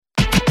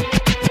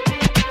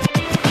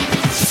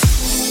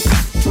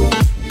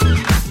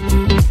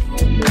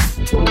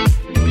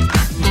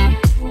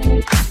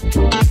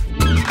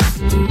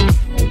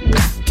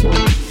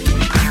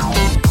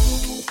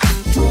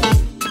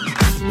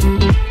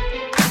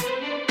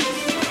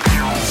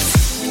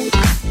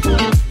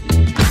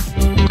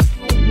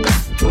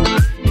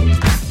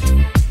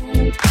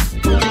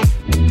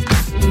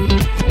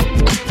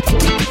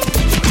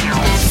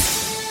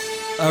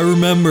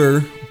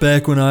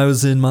back when I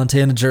was in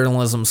Montana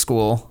journalism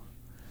school.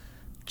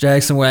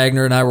 Jackson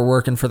Wagner and I were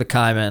working for the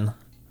Kaiman.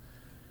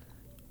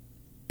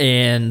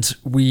 And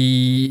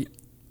we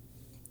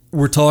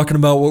were talking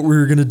about what we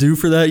were going to do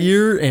for that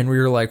year. And we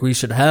were like, we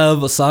should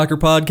have a soccer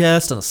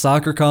podcast and a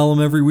soccer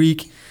column every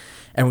week.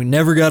 And we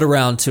never got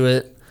around to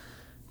it.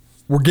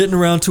 We're getting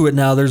around to it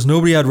now. There's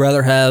nobody I'd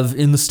rather have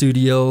in the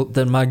studio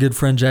than my good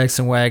friend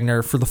Jackson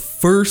Wagner for the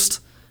first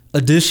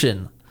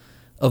edition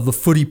of the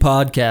Footy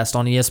Podcast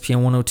on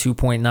ESPN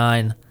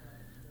 102.9.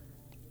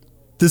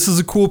 This is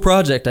a cool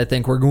project, I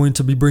think. We're going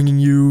to be bringing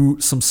you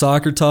some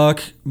soccer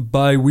talk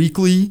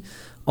bi-weekly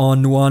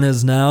on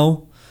Nuanez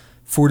Now,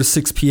 4 to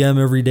 6 p.m.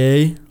 every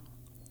day.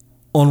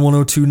 On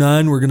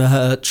 102.9, we're going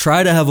to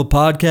try to have a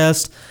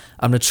podcast.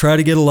 I'm going to try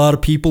to get a lot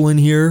of people in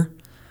here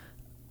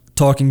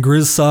talking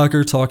Griz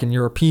soccer, talking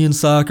European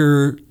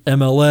soccer,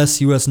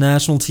 MLS, U.S.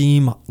 national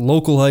team,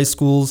 local high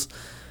schools.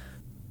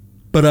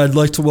 But I'd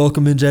like to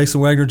welcome in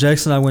Jackson Wagner.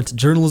 Jackson and I went to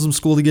journalism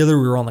school together.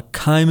 We were on the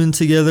Kaiman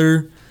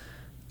together.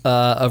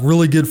 A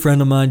really good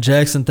friend of mine.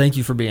 Jackson, thank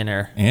you for being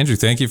here. Andrew,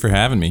 thank you for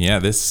having me. Yeah,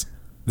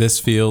 this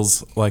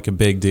feels like a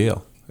big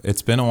deal.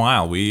 It's been a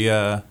while.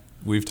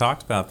 We've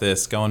talked about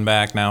this going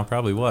back now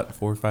probably, 4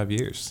 or 5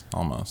 years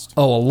almost.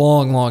 Oh, a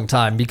long, long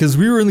time. Because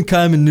we were in the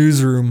Kaiman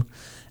newsroom,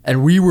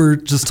 and we were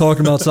just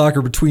talking about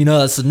soccer between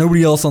us, and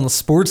nobody else on the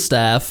sports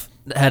staff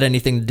had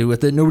anything to do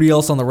with it. Nobody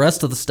else on the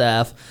rest of the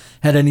staff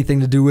had anything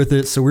to do with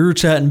it. So we were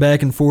chatting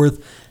back and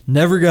forth.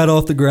 Never got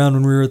off the ground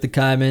when we were at the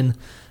Kaiman.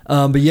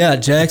 But yeah,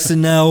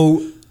 Jackson,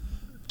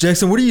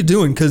 what are you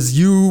doing? Because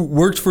you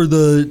worked for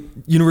the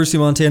University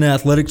of Montana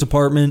Athletic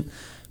Department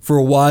for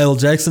a while.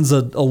 Jackson's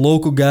a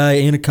local guy,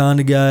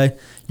 Anaconda guy,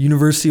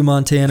 University of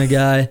Montana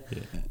guy. Yeah.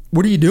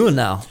 What are you doing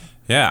now?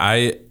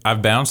 Yeah,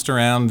 I've bounced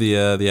around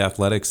the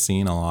athletics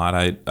scene a lot.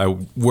 I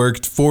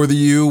worked for the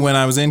U when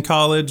I was in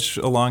college,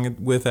 along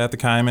with at the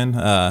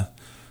Kaiman.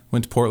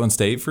 Went to Portland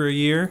State for a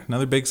year,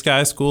 another Big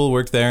Sky school.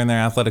 Worked there in their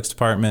athletics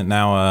department.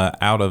 Now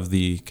out of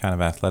the kind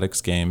of athletics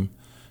game,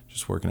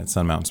 just working at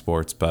Sun Mountain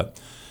Sports. But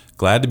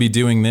glad to be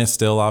doing this.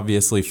 Still,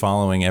 obviously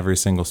following every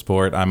single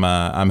sport.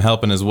 I'm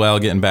helping as well,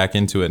 getting back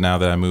into it now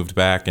that I moved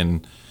back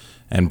and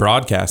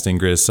broadcasting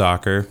Griz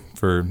soccer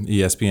for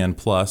ESPN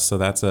Plus. So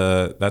that's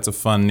a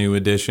fun new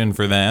addition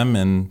for them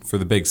and for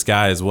the Big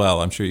Sky as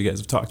well. I'm sure you guys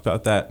have talked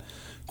about that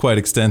quite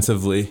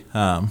extensively.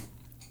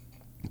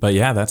 But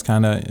yeah, that's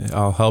kind of,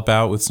 I'll help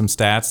out with some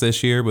stats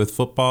this year with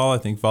football, I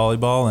think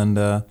volleyball,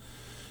 and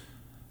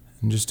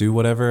just do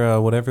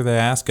whatever they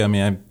ask. I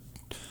mean,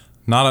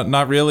 I'm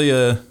not really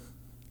a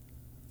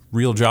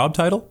real job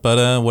title,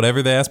 but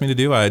whatever they ask me to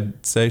do,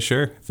 I'd say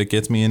sure if it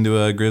gets me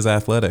into Griz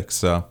athletics.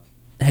 So,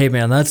 hey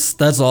man,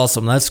 that's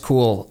awesome. That's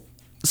cool.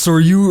 So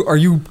are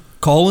you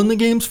calling the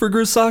games for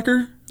Griz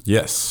soccer?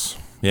 Yes.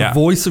 Yeah. The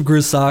voice of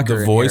Griz soccer.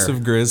 The voice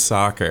of Griz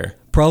soccer.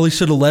 Probably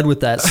should have led with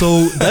that.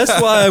 So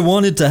that's why I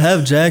wanted to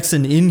have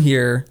Jackson in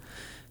here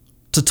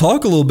to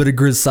talk a little bit of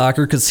Griz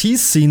soccer, because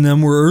he's seen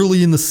them. We're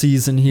early in the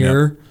season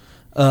here,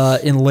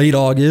 in late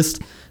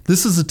August.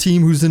 This is a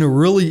team who's in a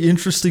really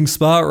interesting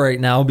spot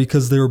right now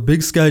because they were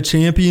Big Sky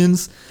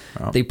champions.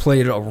 Wow. They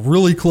played a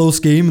really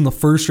close game in the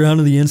first round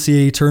of the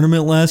NCAA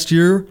tournament last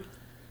year.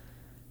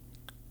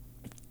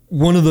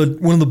 One of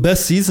the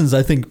best seasons,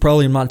 I think,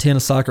 probably in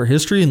Montana soccer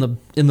history in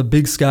the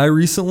Big Sky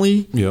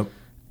recently. Yep.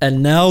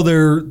 And now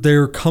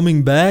they're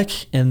coming back,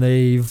 and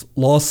they've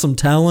lost some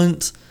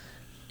talent,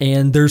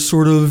 and they're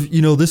sort of,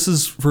 this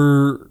is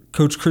for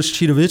Coach Chris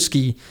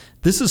Chidovitsky,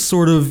 this is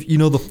sort of,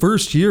 the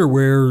first year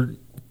where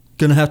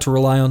going to have to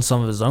rely on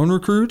some of his own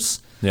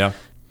recruits. Yeah.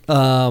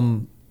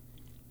 Going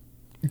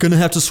to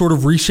have to sort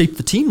of reshape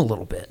the team a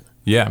little bit.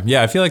 Yeah.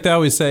 I feel like they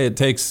always say it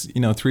takes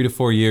 3 to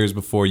 4 years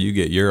before you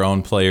get your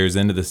own players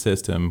into the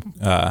system.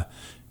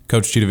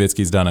 Coach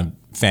Chidovitsky's done a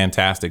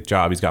fantastic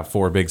job. He's got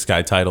 4 Big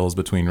Sky titles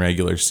between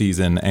regular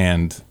season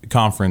and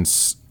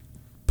conference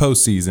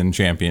postseason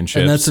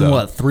championships. And that's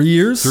in 3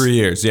 years? 3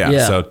 years,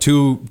 yeah. So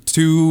two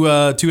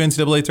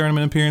NCAA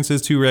tournament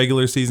appearances, 2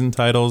 regular season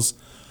titles.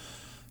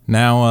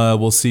 Now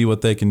we'll see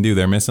what they can do.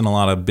 They're missing a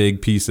lot of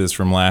big pieces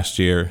from last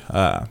year.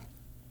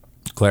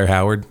 Claire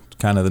Howard,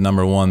 kind of the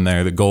number one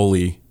there, the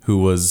goalie, who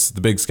was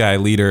the Big Sky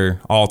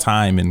leader all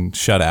time in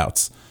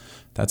shutouts.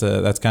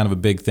 That's kind of a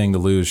big thing to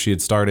lose. She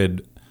had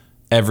started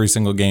every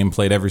single game,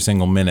 played every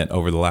single minute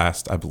over the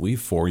last, I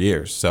believe, 4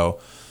 years. So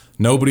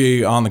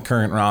nobody on the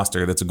current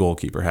roster that's a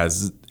goalkeeper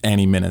has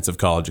any minutes of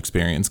college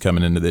experience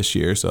coming into this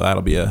year. So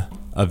that'll be a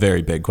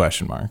very big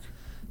question mark.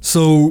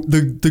 So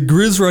the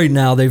Griz right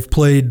now, they've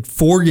played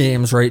 4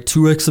 games, right?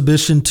 2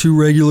 exhibition, 2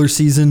 regular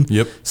season.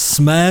 Yep.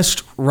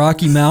 Smashed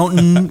Rocky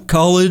Mountain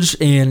College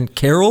and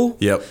Carroll.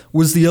 Yep.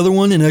 Was the other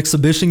one in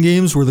exhibition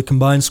games where the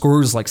combined score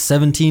was like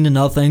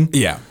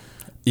 17-0.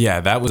 Yeah,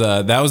 that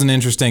was an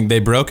interesting. They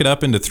broke it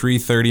up into 3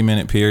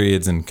 30-minute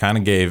periods and kind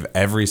of gave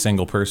every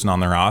single person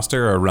on the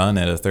roster a run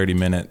at a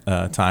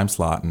 30-minute time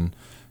slot, and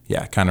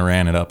kind of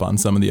ran it up on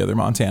some of the other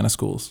Montana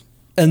schools.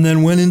 And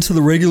then went into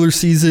the regular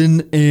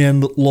season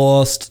and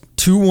lost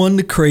 2-1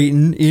 to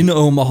Creighton in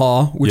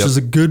Omaha, which is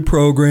a good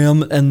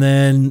program, and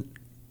then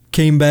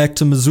came back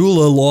to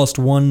Missoula, lost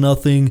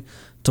 1-0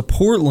 to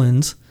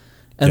Portland,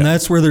 and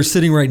that's where they're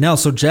sitting right now.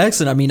 So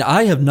Jackson, I mean,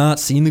 I have not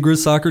seen the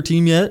Griz soccer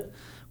team yet,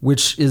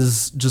 which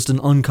is just an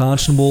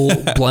unconscionable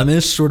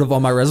blemish sort of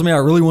on my resume. I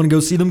really want to go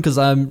see them because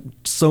I'm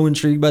so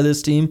intrigued by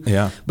this team.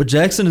 Yeah. But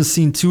Jackson has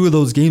seen 2 of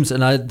those games,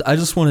 and I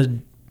just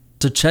wanted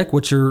to check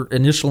what your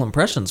initial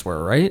impressions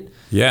were, right?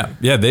 Yeah.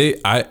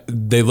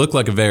 They look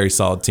like a very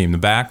solid team. The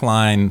back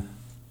line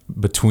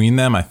between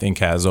them, I think,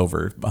 has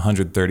over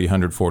 130,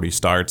 140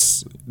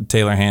 starts.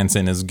 Taylor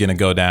Hansen is going to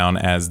go down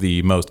as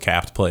the most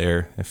capped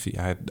player.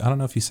 I don't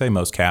know if you say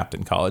most capped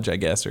in college, I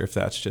guess, or if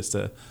that's just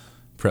a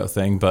pro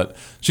thing, but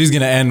she's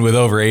going to end with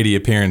over 80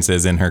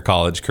 appearances in her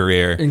college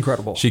career.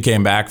 Incredible. She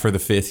came back for the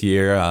 5th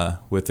year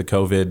with the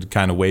COVID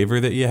kind of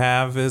waiver that you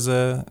have as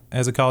a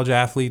college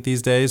athlete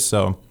these days.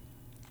 So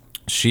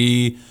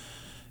she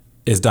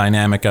is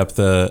dynamic up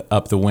the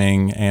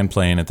wing and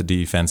playing at the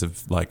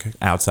defensive, like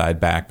outside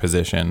back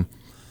position.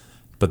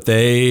 But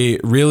they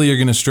really are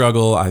going to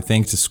struggle, I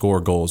think, to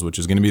score goals, which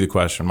is going to be the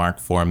question mark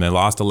for them. They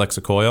lost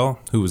Alexa Coyle,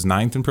 who was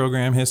 9th in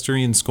program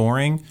history in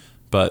scoring,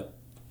 but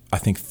I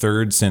think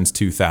 3rd since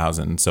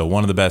 2000. So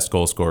one of the best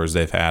goal scorers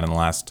they've had in the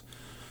last,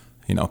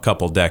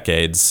 couple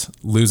decades.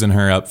 Losing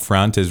her up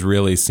front has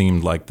really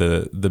seemed like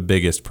the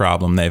biggest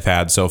problem they've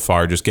had so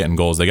far, just getting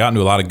goals. They got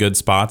into a lot of good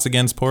spots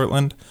against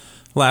Portland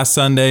last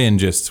Sunday and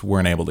just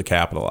weren't able to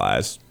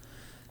capitalize.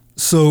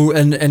 So,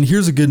 and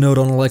here's a good note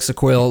on Alexa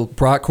Coyle,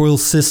 Brock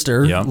Coyle's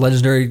sister,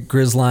 legendary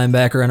Griz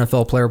linebacker,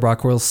 NFL player, Brock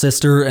Coyle's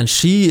sister, and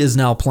she is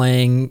now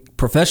playing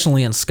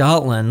professionally in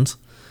Scotland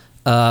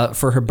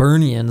for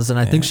Hibernians, and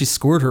I think she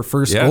scored her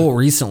first goal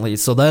recently.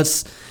 So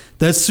that's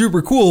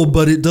super cool,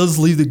 but it does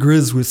leave the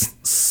Griz with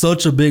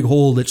such a big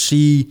hole that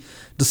she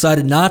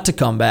decided not to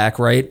come back,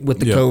 right, with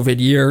the COVID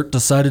year,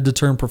 decided to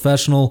turn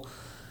professional.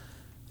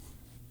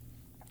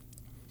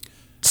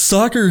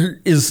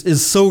 Soccer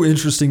is so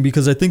interesting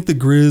because I think the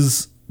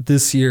Griz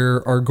this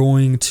year are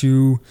going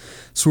to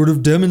sort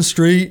of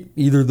demonstrate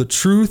either the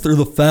truth or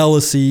the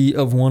fallacy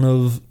of one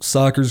of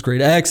soccer's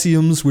great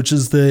axioms, which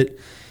is that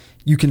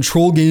you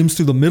control games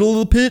through the middle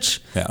of the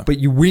pitch, but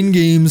you win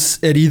games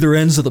at either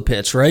ends of the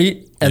pitch,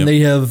 right? And they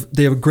have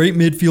a great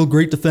midfield,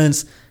 great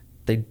defense.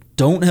 They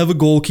don't have a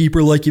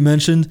goalkeeper, like you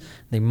mentioned.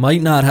 They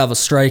might not have a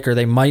striker.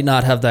 They might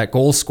not have that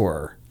goal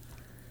scorer.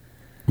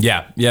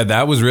 Yeah,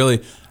 that was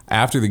really...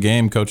 After the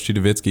game, Coach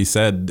Chudovitsky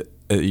said,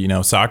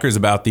 soccer's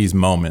about these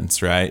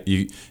moments, right?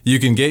 You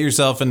can get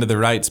yourself into the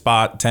right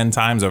spot 10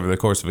 times over the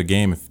course of a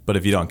game, but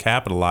if you don't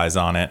capitalize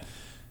on it,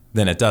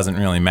 then it doesn't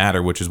really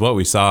matter, which is what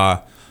we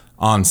saw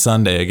on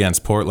Sunday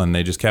against Portland.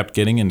 They just kept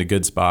getting into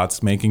good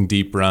spots, making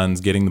deep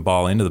runs, getting the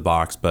ball into the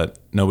box, but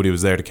nobody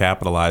was there to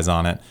capitalize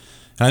on it.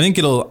 And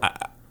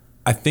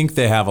I think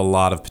they have a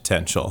lot of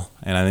potential,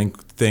 and I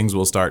think things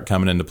will start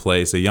coming into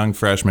place. A young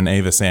freshman,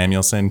 Ava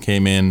Samuelson,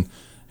 came in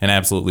and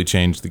absolutely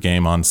changed the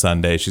game on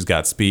Sunday. She's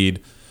got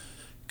speed.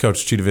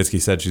 Coach Chudovitsky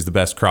said she's the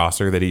best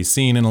crosser that he's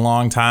seen in a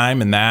long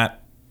time, and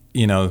that,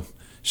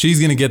 she's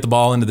going to get the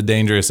ball into the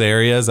dangerous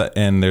areas,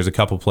 and there's a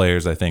couple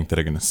players, I think, that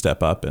are going to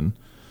step up and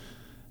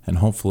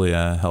hopefully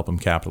help them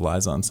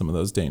capitalize on some of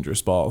those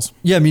dangerous balls.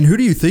 Yeah, I mean, who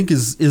do you think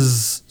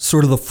is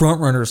sort of the front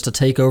runners to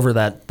take over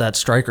that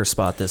striker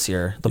spot this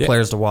year, the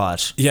players to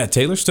watch? Yeah,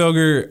 Taylor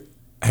Stoger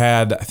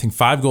had, I think,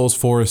 5 goals,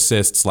 4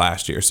 assists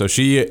last year, so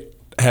she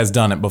has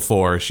done it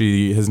before.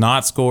 She has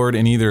not scored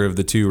in either of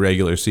the 2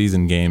 regular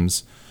season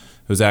games.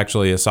 It was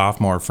actually a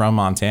sophomore from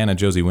Montana,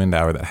 Josie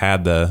Windauer, that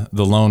had the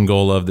lone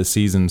goal of the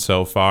season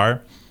so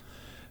far.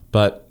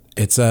 But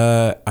it's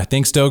I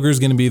think Stoger's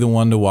going to be the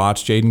one to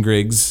watch. Jaden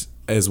Griggs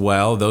as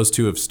well. Those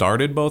 2 have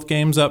started both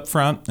games up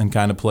front and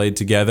kind of played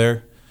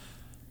together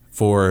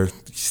for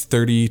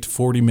 30 to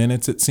 40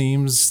 minutes, it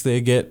seems. They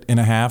get in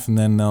a half, and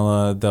then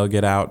they'll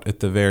get out at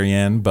the very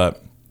end.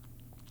 But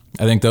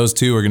I think those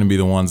 2 are going to be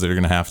the ones that are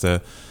going to have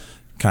to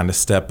kind of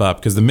step up,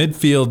 because the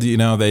midfield,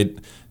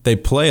 they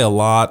play a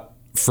lot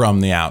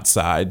from the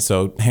outside.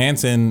 So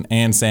Hansen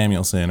and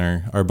Samuelson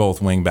are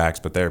both wing backs,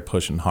 but they're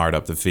pushing hard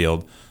up the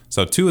field.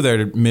 So 2 of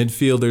their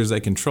midfielders, they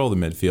control the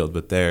midfield,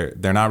 but they're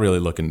not really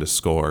looking to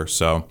score.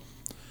 So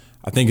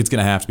I think it's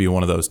going to have to be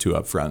one of those 2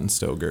 up front,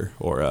 Stoger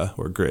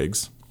or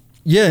Griggs.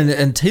 Yeah,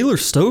 and Taylor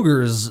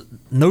Stoger is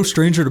no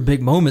stranger to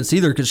big moments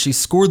either, because she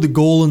scored the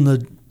goal in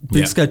the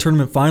Big Sky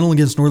Tournament final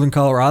against Northern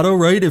Colorado,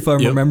 right? If I'm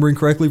remembering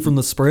correctly from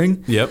the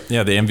spring. Yep.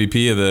 Yeah, the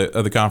MVP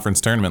of the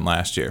conference tournament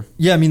last year.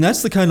 Yeah, I mean,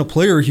 that's the kind of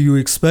player who you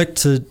expect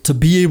to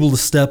be able to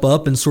step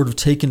up and sort of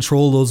take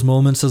control of those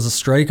moments as a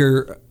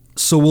striker.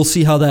 So we'll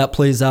see how that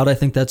plays out. I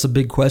think that's a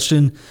big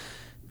question.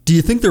 Do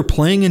you think they're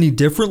playing any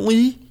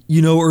differently,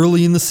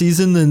 early in the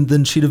season than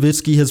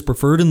Chudovitsky has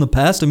preferred in the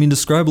past? I mean,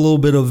 describe a little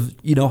bit of,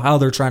 how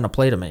they're trying to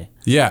play to me.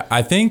 Yeah,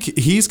 I think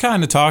he's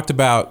kind of talked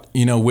about,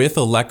 with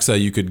Alexa,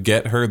 you could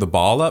get her the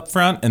ball up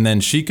front, and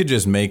then she could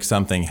just make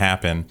something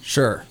happen.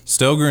 Sure.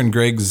 Stoger and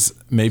Griggs,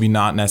 maybe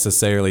not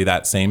necessarily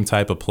that same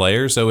type of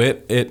player. So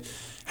it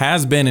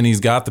has been, and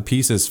he's got the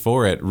pieces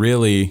for it,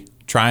 really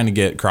trying to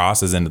get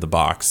crosses into the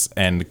box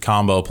and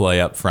combo play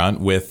up front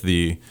with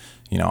the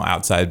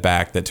outside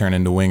back that turn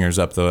into wingers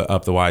up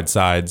the wide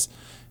sides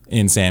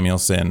in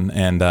Samuelson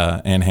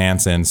and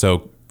Hansen.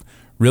 So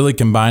really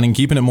combining,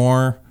 keeping it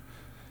more,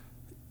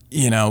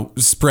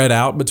 spread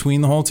out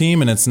between the whole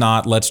team. And it's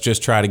not, let's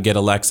just try to get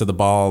Alexa the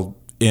ball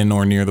in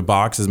or near the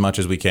box as much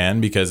as we can,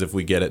 because if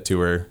we get it to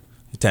her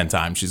 10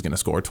 times, she's going to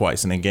score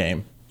twice in a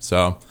game.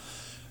 So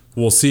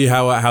we'll see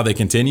how they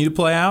continue to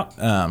play out,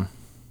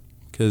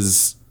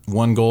 because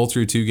 1 goal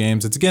through 2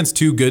 games. It's against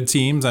 2 good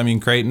teams. I mean,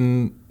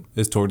 Creighton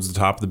is towards the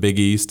top of the Big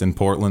East, and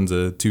Portland's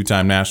a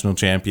 2-time national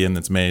champion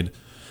that's made,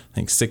 I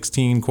think,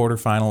 16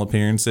 quarterfinal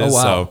appearances. Oh,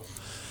 wow. So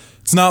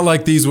it's not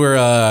like these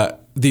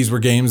were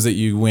games that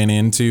you went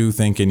into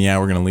thinking, yeah,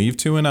 we're going to leave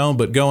 2-0,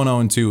 but going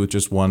 0-2 with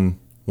just one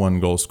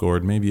goal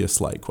scored, maybe a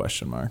slight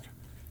question mark.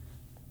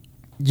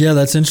 Yeah,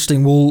 that's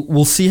interesting.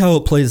 We'll see how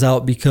it plays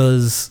out,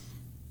 because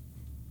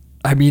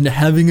I mean,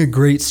 having a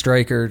great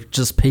striker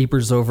just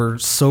papers over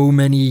so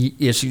many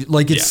issues.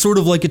 Like, it's sort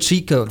of like a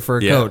cheat code for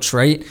a coach,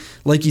 right?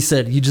 Like you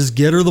said, you just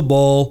get her the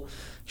ball,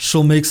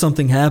 she'll make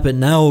something happen.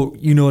 Now,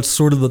 it's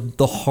sort of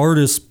the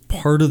hardest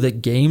part of the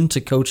game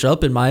to coach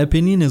up, in my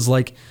opinion, is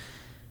like,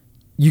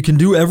 you can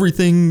do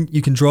everything,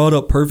 you can draw it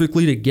up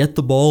perfectly to get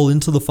the ball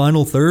into the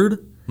final third.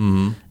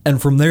 Mm-hmm.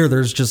 And from there,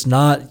 there's just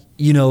not,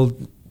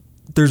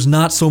 there's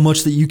not so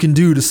much that you can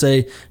do to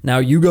say, now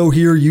you go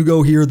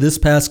here, this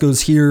pass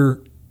goes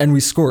here, and we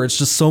score. It's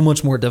just so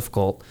much more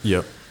difficult.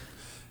 Yep.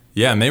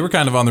 Yeah, and they were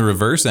kind of on the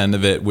reverse end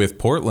of it with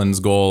Portland's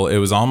goal. It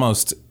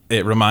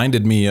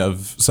reminded me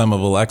of some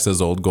of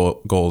Alexa's old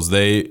goals.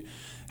 They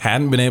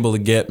hadn't been able to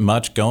get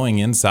much going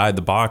inside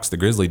the box. The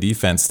Grizzly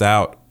defense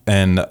stout,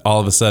 and all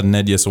of a sudden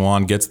Nedya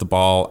Sawan gets the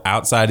ball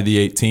outside of the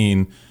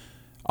 18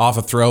 off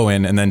a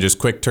throw-in, and then just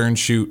quick turn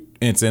shoot.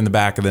 It's in the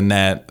back of the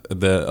net.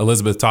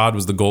 Elizabeth Todd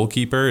was the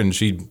goalkeeper, and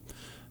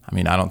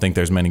I don't think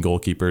there's many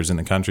goalkeepers in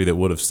the country that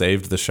would have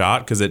saved the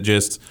shot, because it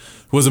just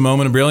was a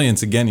moment of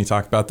brilliance. Again, you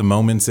talk about the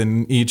moments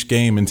in each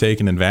game and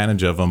taking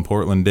advantage of them.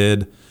 Portland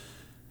did,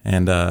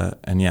 and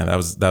yeah, that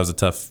was a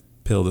tough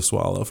pill to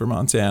swallow for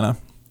Montana.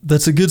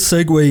 That's a good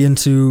segue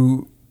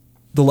into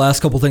the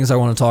last couple things I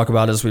want to talk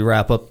about as we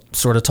wrap up,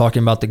 sort of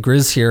talking about the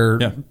Griz here.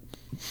 Yeah.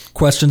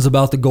 Questions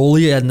about the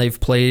goalie, and they've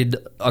played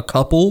a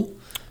couple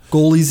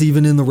goalies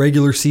even in the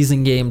regular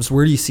season games.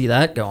 Where do you see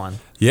that going?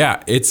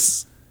 Yeah,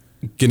 it's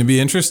going to be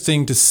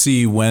interesting to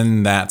see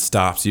when that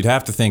stops. You'd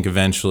have to think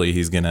eventually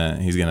he's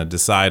gonna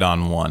decide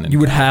on one. You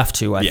would have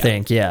to, I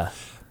think, yeah.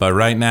 But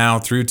right now,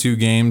 through 2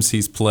 games,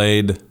 he's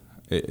played.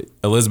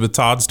 Elizabeth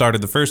Todd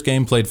started the first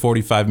game, played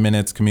 45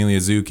 minutes. Camelia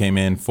Zhu came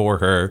in for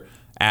her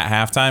at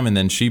halftime, and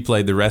then she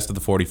played the rest of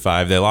the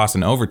 45. They lost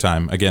in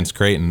overtime against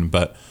Creighton,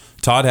 but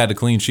Todd had a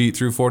clean sheet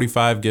through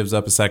 45, gives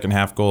up a second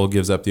half goal,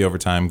 gives up the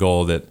overtime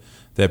goal that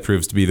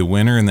proves to be the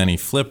winner, and then he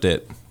flipped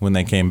it when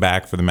they came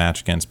back for the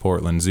match against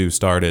Portland. Zhu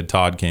started,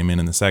 Todd came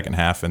in the second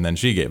half, and then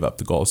she gave up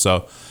the goal.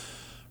 So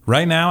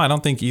right now, I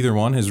don't think either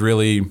one has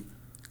really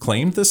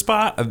claimed the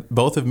spot.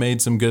 Both have made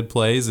some good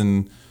plays,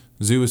 and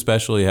Zhu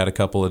especially had a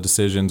couple of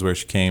decisions where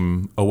she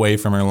came away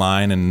from her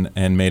line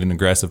and made an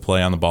aggressive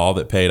play on the ball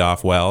that paid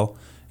off well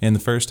in the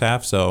first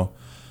half. So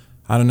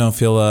I don't know if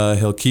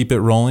he'll keep it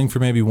rolling for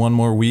maybe one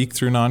more week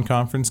through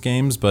non-conference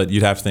games, but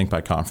you'd have to think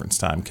by conference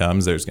time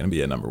comes, there's going to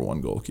be a number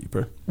 1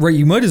 goalkeeper. Right,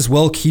 you might as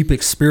well keep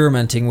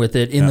experimenting with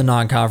it in the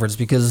non-conference,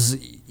 because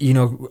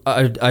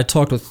I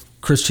talked with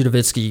Chris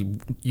Chudovitsky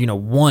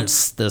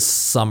once this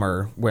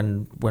summer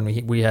when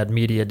we had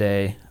media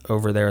day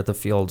over there at the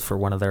field for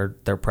one of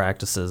their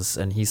practices,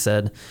 and he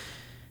said,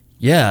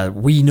 yeah,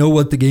 we know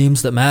what the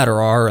games that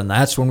matter are, and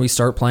that's when we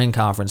start playing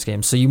conference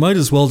games. So you might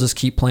as well just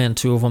keep playing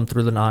 2 of them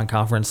through the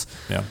non-conference,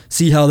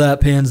 see how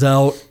that pans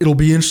out. It'll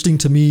be interesting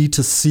to me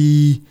to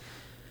see,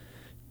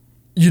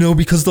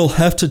 because they'll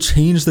have to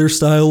change their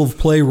style of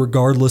play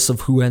regardless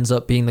of who ends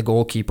up being the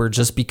goalkeeper,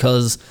 just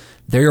because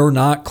they are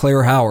not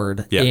Claire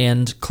Howard. Yeah.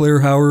 And Claire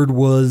Howard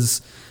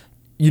was...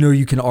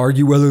 you can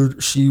argue whether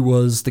she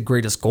was the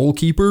greatest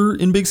goalkeeper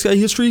in Big Sky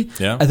history.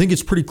 Yeah. I think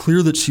it's pretty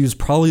clear that she was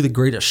probably the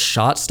greatest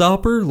shot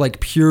stopper,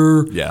 like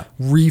pure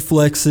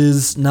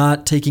reflexes,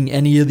 not taking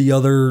any of the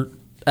other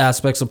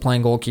aspects of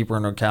playing goalkeeper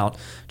into account.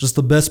 Just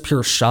the best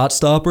pure shot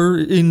stopper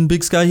in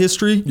Big Sky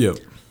history. Yep.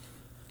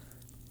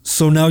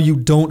 So now you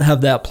don't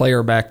have that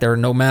player back there,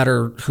 no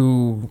matter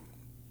who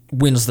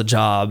wins the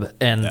job.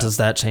 And does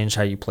that change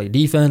how you play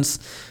defense?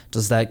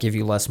 Does that give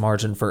you less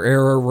margin for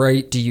error,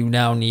 right? Do you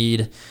now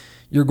need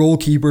your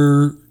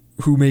goalkeeper,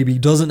 who maybe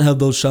doesn't have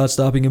those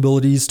shot-stopping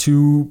abilities,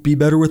 to be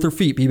better with her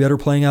feet, be better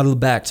playing out of the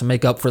back, to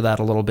make up for that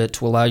a little bit,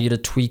 to allow you to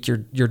tweak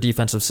your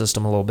defensive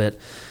system a little bit?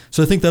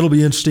 So I think that'll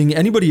be interesting.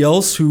 Anybody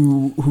else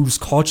who's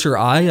caught your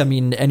eye? I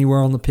mean, anywhere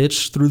on the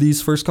pitch through these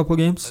first couple of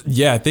games?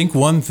 Yeah, I think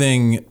one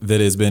thing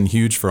that has been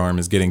huge for him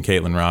is getting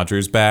Caitlin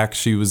Rogers back.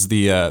 She was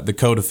the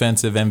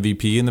co-defensive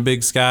MVP in the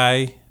Big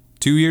Sky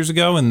 2 years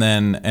ago, and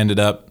then ended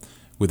up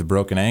with a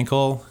broken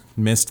ankle,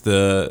 missed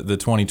the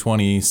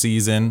 2020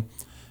 season.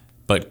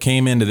 But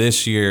came into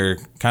this year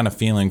kind of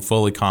feeling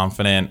fully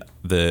confident.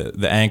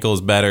 The ankle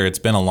is better. It's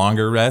been a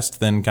longer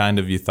rest than kind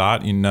of you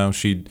thought.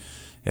 She'd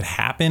it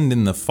happened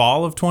in the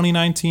fall of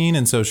 2019,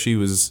 and so she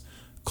was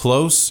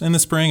close in the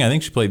spring. I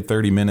think she played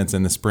 30 minutes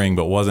in the spring,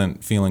 but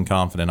wasn't feeling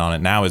confident on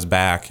it. Now is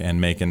back and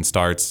making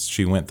starts.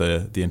 She went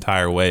the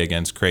entire way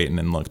against Creighton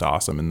and looked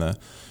awesome in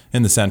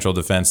the central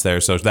defense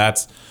there. So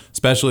that's,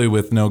 especially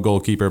with no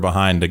goalkeeper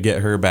behind, to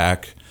get her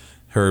back,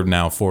 her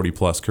now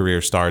 40-plus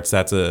career starts,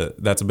 that's a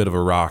bit of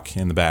a rock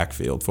in the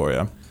backfield for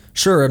you.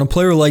 Sure, and a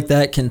player like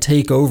that can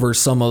take over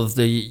some of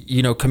the,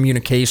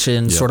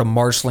 communication, sort of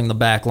marshaling the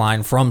back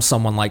line from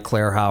someone like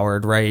Claire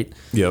Howard, right?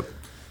 Yep.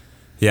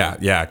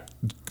 Yeah.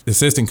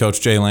 Assistant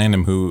coach Jay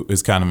Landon, who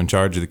is kind of in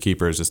charge of the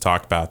keepers, has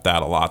talked about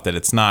that a lot, that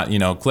it's not,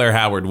 Claire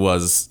Howard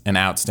was an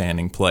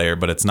outstanding player,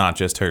 but it's not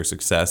just her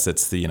success.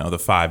 It's the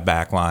 5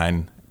 back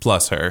line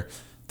plus her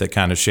that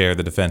kind of share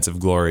the defensive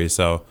glory.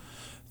 So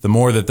the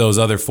more that those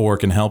other 4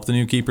 can help the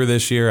new keeper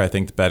this year, I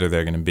think the better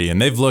they're going to be.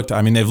 And they've looked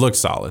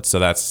solid. So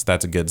that's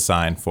a good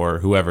sign for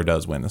whoever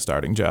does win the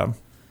starting job.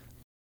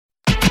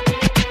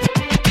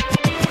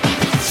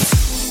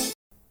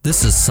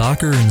 This is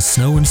Soccer and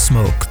Snow and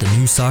Smoke, the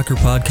new soccer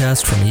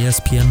podcast from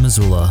ESPN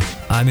Missoula.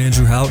 I'm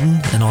Andrew Houghton,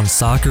 and on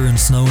Soccer and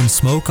Snow and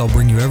Smoke, I'll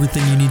bring you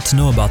everything you need to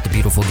know about the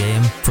beautiful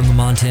game, from the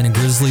Montana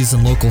Grizzlies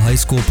and local high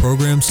school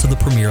programs to the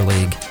Premier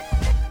League.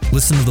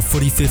 Listen to the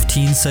Footy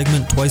 15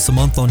 segment twice a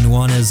month on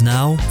Nuanez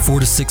Now, 4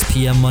 to 6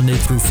 p.m. Monday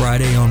through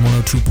Friday on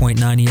 102.9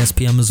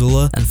 ESPN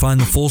Missoula, and find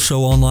the full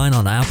show online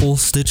on Apple,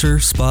 Stitcher,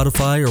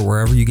 Spotify, or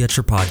wherever you get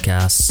your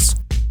podcasts.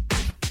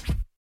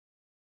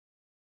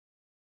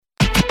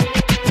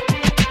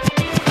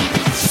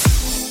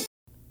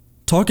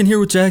 Talking here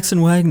with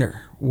Jackson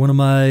Wagner, one of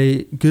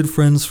my good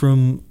friends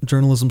from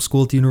journalism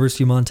school at the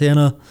University of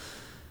Montana,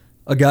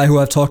 a guy who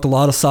I've talked a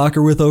lot of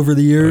soccer with over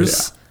the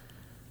years. Oh, yeah.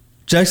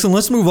 Jackson,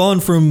 let's move on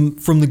from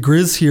the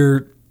Griz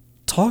here.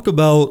 Talk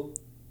about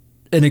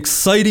an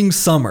exciting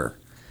summer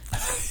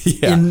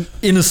in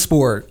a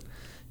sport.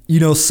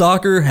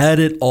 Soccer had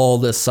it all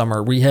this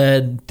summer. We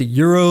had the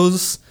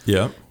Euros.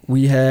 Yeah.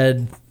 We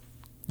had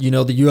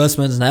the U.S.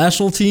 men's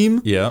national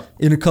team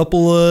in a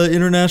couple of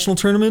international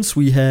tournaments.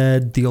 We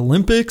had the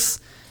Olympics.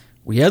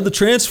 We had the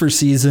transfer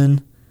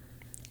season.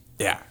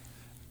 Yeah.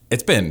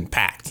 It's been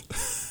packed.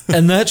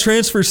 And that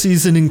transfer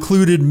season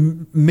included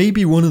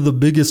maybe one of the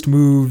biggest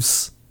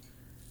moves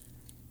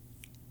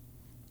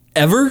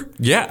ever.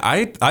 Yeah,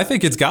 I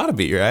think it's got to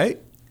be, right?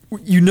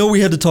 We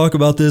had to talk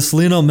about this.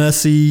 Lionel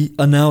Messi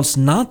announced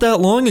not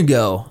that long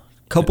ago,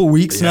 a couple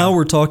weeks now,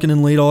 we're talking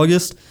in late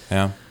August.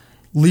 Yeah.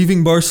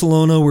 Leaving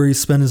Barcelona, where he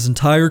spent his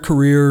entire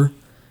career,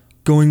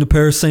 going to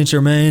Paris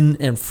Saint-Germain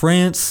and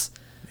France.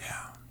 Yeah.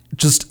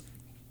 Just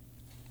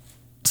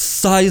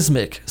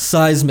seismic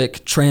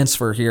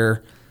transfer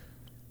here.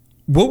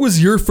 What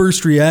was your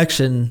first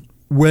reaction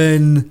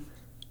when,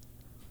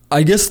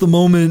 I guess the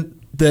moment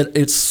that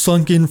it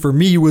sunk in for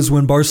me was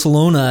when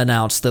Barcelona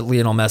announced that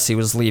Lionel Messi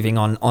was leaving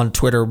on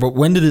Twitter, but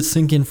when did it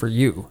sink in for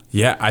you?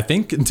 Yeah, I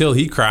think until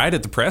he cried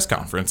at the press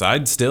conference,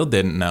 I still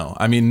didn't know.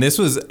 I mean,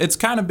 it's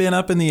kind of been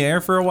up in the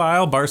air for a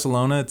while.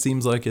 Barcelona, it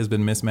seems like, has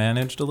been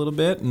mismanaged a little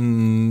bit.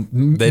 And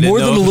they didn't More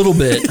than a little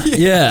bit,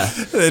 yeah.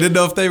 They didn't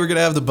know if they were going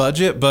to have the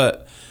budget,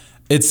 but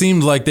it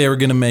seemed like they were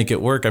going to make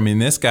it work. I mean,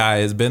 this guy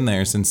has been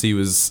there since he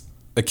was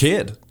a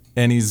kid,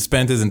 and he's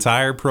spent his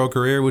entire pro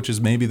career, which is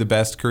maybe the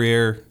best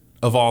career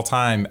of all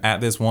time, at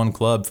this one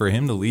club. For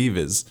him to leave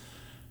is,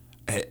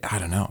 I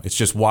don't know, it's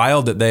just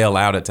wild that they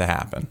allowed it to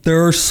happen.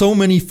 There are so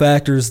many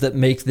factors that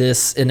make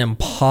this an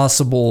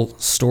impossible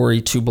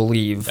story to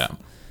believe. Yeah.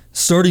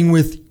 Starting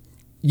with,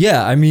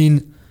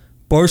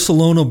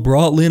 Barcelona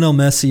brought Lionel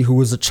Messi, who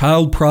was a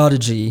child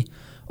prodigy,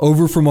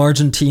 over from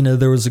Argentina.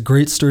 There was a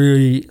great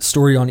story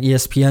on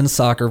ESPN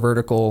Soccer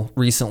Vertical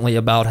recently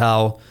about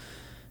how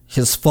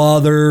his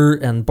father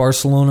and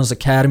Barcelona's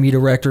academy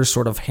director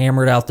sort of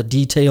hammered out the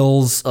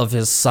details of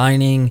his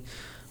signing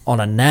on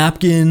a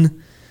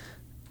napkin.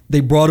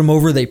 They brought him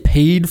over. They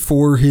paid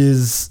for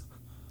his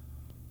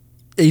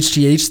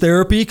HGH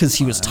therapy because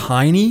he was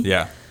tiny.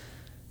 Yeah.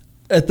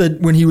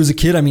 When he was a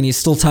kid, he's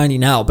still tiny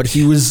now, but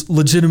he was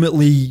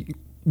legitimately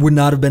would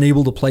not have been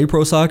able to play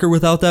pro soccer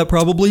without that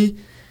probably.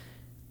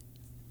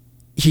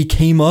 He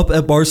came up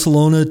at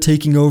Barcelona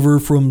taking over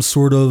from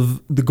sort of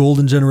the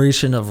golden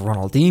generation of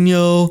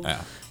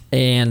Ronaldinho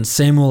and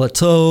Samuel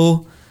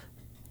Eto'o,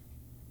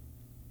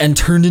 and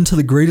turned into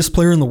the greatest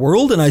player in the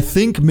world. And I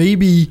think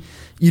maybe,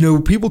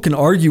 people can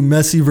argue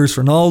Messi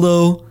versus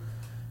Ronaldo.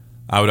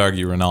 I would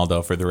argue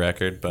Ronaldo for the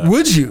record. But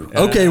would you?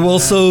 Okay, well,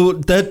 so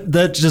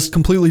that just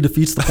completely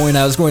defeats the point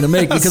I was going to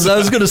make, because I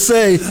was going to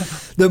say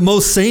that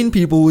most sane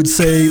people would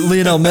say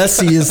Lionel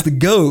Messi is the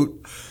GOAT.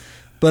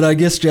 But I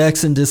guess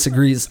Jackson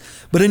disagrees.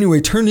 But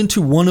anyway, turned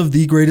into one of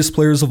the greatest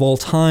players of all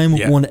time,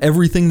 won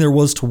everything there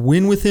was to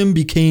win with him,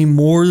 became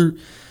more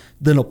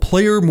than a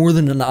player, more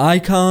than an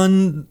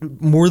icon,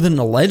 more than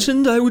a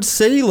legend, I would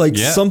say.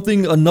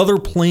 Something, another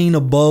plane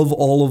above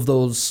all of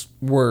those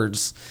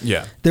words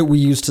that we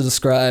use to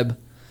describe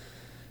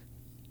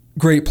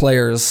great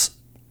players.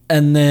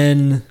 And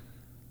then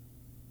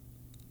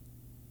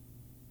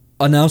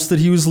announced that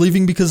he was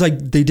leaving because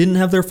they didn't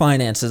have their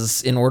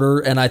finances in order,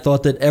 and I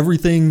thought that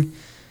everything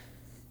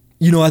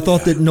I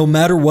thought that no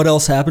matter what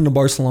else happened to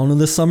Barcelona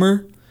this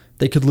summer,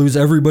 they could lose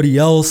everybody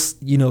else,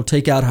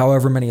 take out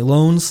however many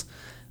loans.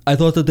 I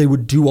thought that they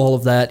would do all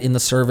of that in the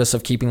service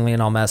of keeping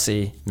Lionel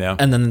Messi. Yeah.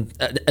 And then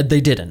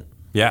they didn't.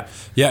 Yeah.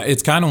 Yeah,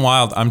 it's kind of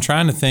wild. I'm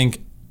trying to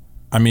think.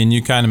 I mean,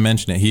 you kind of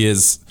mentioned it. He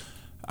is,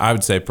 I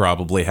would say,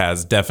 probably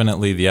has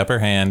definitely the upper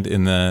hand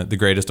in the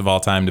greatest of all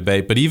time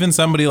debate. But even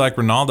somebody like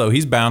Ronaldo,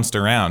 he's bounced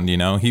around.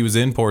 He was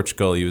in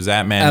Portugal. He was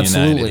at Man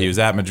United. He was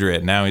at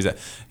Madrid. Now he's at,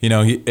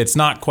 it's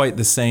not quite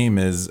the same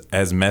as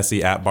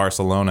Messi at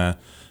Barcelona.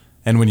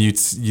 And when you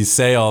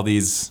say all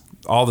the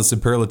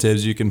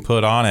superlatives you can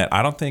put on it,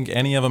 I don't think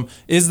any of them.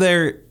 Is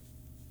there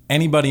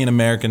anybody in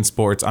American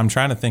sports? I'm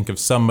trying to think of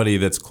somebody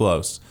that's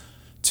close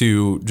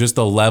to just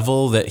the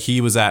level that he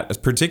was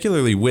at,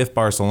 particularly with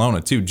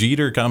Barcelona, too.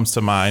 Jeter comes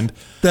to mind.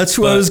 That's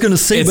what I was going to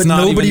say, but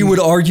nobody would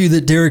argue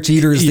that Derek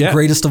Jeter is the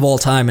greatest of all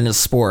time in his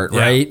sport,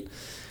 right?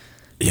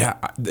 Yeah,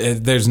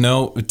 there's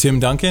no Tim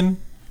Duncan,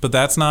 but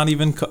that's not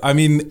even...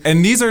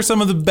 and these are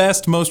some of the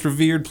best, most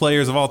revered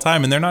players of all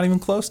time, and they're not even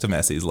close to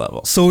Messi's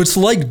level. So it's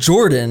like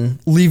Jordan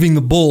leaving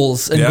the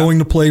Bulls and going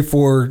to play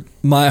for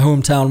my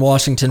hometown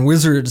Washington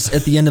Wizards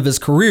at the end of his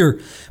career.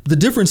 But the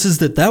difference is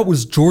that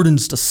was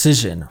Jordan's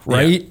decision,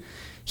 right? Yeah.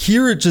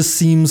 Here it just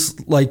seems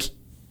like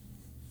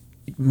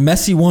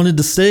Messi wanted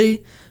to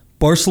stay,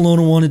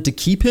 Barcelona wanted to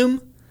keep him,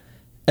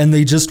 and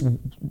they just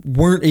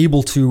weren't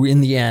able to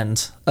in the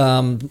end.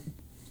 The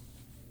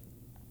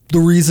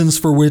reasons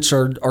for which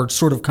are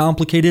sort of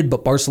complicated,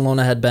 but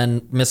Barcelona had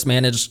been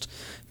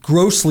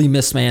grossly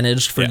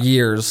mismanaged for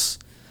years.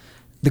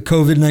 The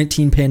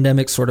COVID-19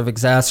 pandemic sort of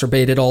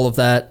exacerbated all of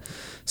that,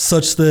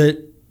 such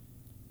that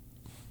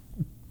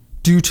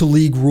due to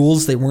league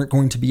rules, they weren't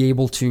going to be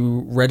able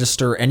to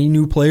register any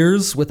new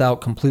players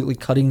without completely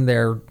cutting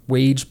their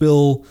wage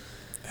bill.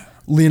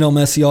 Lionel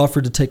Messi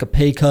offered to take a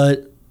pay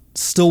cut.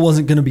 Still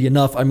wasn't going to be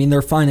enough.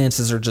 Their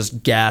finances are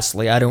just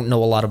ghastly. I don't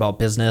know a lot about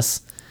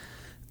business.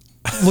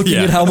 Looking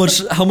at how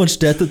much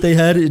debt that they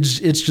had,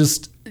 it's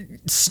just,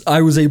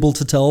 I was able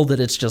to tell that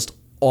it's just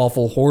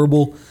awful,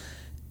 horrible.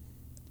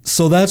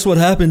 So that's what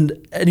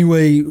happened.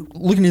 Anyway,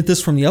 looking at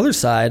this from the other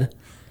side,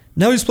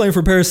 now he's playing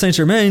for Paris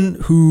Saint-Germain,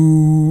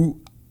 who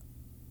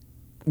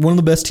one of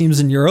the best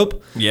teams in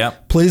Europe. Yeah,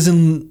 plays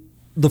in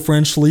the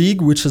French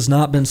league, which has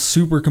not been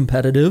super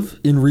competitive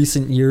in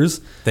recent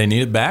years. They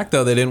need it back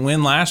though. They didn't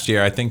win last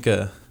year. I think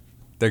they're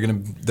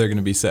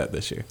gonna be set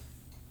this year.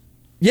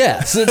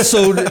 Yeah.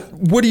 So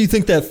what do you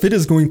think that fit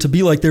is going to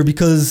be like there?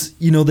 Because,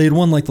 they had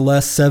won like the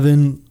last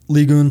 7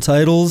 Ligue 1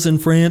 titles in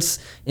France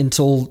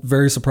until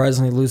very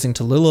surprisingly losing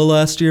to Lille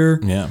last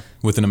year. Yeah.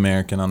 With an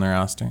American on their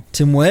roster.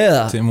 Tim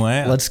Weah.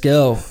 Let's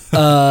go.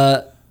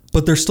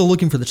 But they're still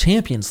looking for the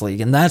Champions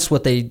League, and that's why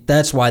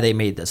they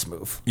made this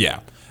move. Yeah.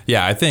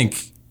 Yeah. I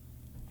think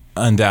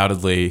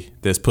undoubtedly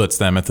this puts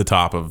them at the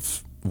top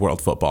of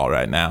world football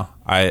right now.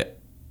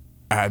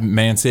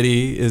 Man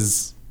City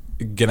is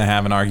gonna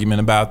have an argument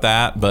about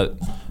that, but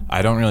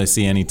I don't really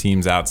see any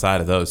teams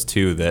outside of those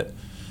two that,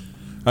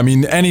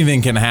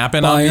 anything can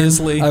happen. Bayern,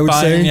 obviously, I would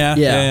say,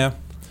 yeah.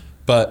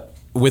 But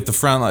with the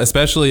front line,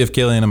 especially if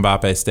Kylian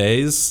Mbappe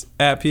stays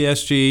at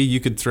PSG, you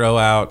could throw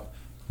out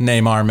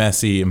Neymar,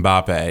 Messi,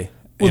 Mbappe.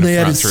 Well, they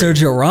added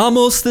Sergio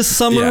Ramos this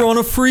summer on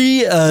a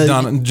free.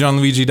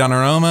 Gianluigi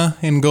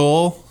Donnarumma in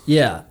goal.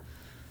 Yeah.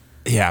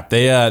 Yeah,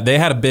 they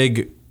had a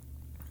big.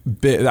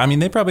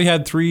 They probably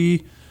had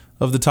 3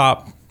 of the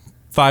top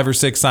 5 or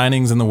 6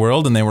 signings in the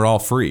world, and they were all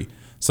free.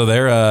 So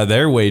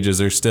their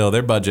wages are still,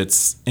 their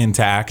budget's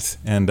intact,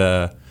 and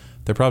they're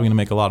probably going to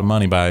make a lot of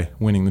money by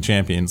winning the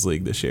Champions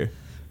League this year.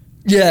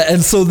 Yeah,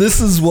 and so this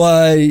is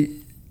why,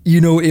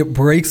 it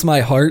breaks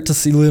my heart to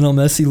see Lionel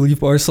Messi leave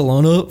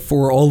Barcelona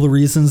for all the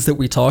reasons that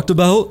we talked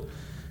about.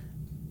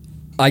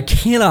 I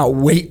cannot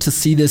wait to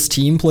see this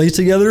team play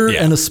together,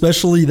 and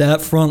especially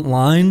that front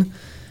line.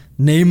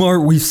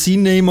 Neymar, we've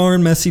seen Neymar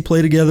and Messi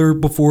play together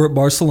before at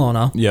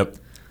Barcelona. Yep.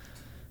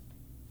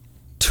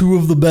 2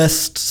 of the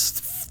best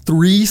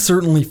 3,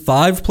 certainly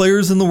 5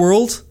 players in the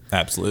world.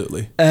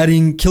 Absolutely.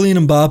 Adding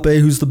Kylian Mbappe,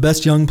 who's the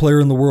best young player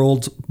in the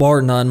world,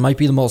 bar none, might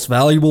be the most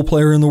valuable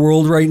player in the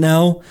world right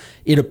now.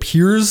 It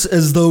appears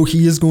as though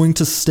he is going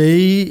to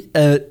stay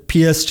at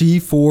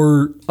PSG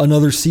for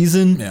another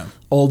season,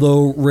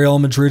 although Real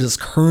Madrid is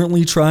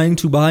currently trying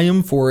to buy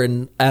him for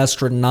an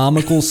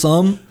astronomical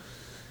sum.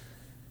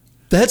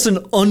 That's an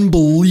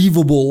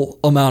unbelievable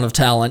amount of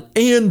talent.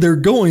 And they're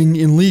going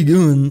in Ligue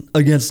 1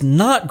 against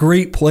not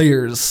great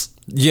players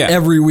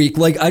every week.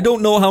 I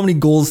don't know how many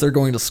goals they're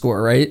going to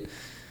score, right?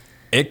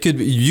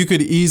 You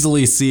could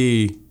easily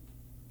see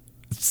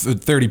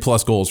 30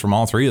 plus goals from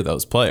all 3 of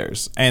those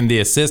players. And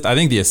I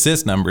think the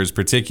assist numbers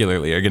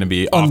particularly are going to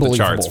be off the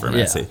charts for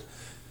Messi.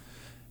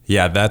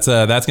 Yeah, that's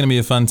going to be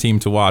a fun team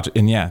to watch.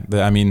 And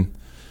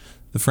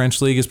the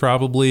French league is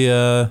probably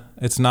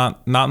it's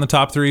not in the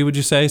top 3, would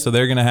you say? So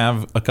they're going to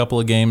have a couple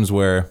of games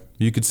where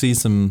you could see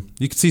some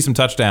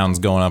touchdowns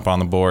going up on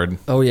the board.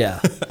 Oh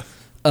yeah.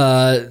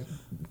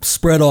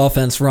 Spread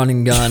offense,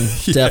 running gun,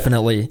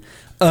 definitely.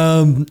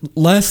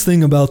 Last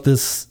thing about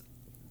this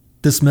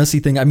this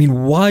Messi thing. I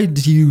mean, why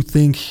do you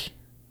think...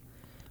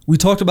 We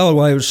talked about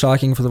why it was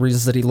shocking for the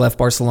reasons that he left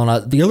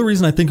Barcelona. The other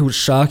reason I think it was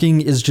shocking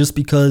is just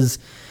because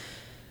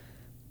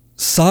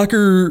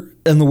soccer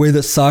and the way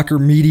that soccer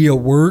media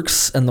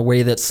works and the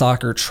way that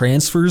soccer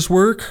transfers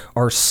work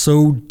are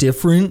so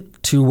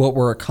different to what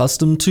we're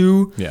accustomed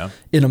to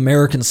in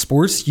American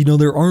sports. You know,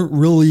 there aren't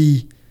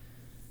really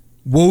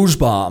Woj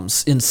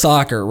bombs in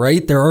soccer,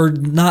 right? There are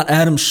not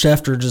Adam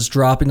Schefter just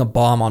dropping a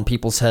bomb on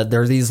people's head.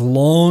 There are these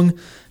long,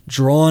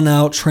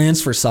 drawn-out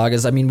transfer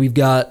sagas. I mean, we've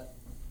got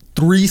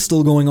 3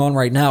 still going on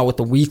right now with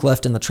the week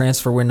left in the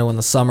transfer window in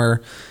the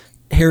summer.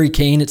 Harry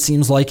Kane, it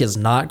seems like, is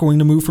not going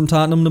to move from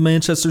Tottenham to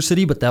Manchester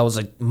City, but that was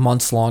a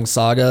months-long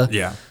saga.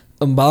 Yeah.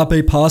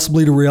 Mbappe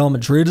possibly to Real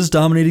Madrid is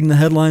dominating the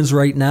headlines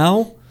right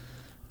now.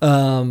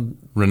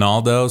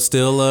 Ronaldo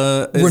still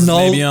is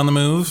maybe on the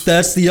move.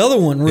 That's the other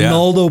one.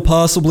 Ronaldo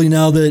possibly,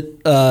 now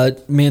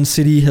that Man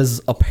City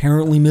has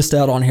apparently missed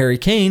out on Harry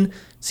Kane,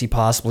 is he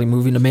possibly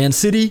moving to Man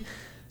City?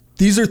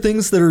 These are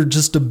things that are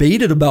just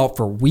debated about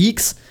for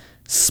weeks.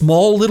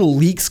 Small little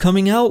leaks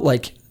coming out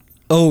like,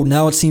 oh,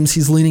 now it seems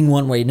he's leaning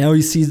one way. Now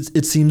it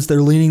seems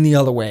they're leaning the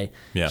other way.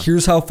 Yeah.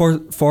 Here's how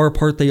far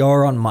apart they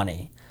are on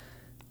money.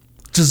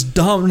 Just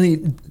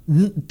dominate.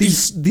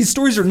 These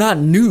stories are not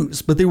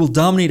news, but they will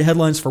dominate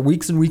headlines for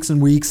weeks and weeks and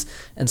weeks,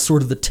 and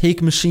sort of the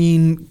take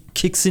machine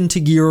kicks into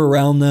gear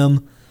around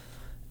them.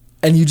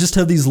 And you just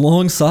have these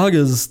long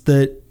sagas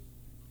that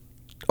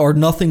are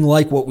nothing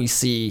like what we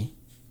see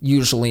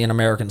usually in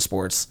American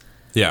sports.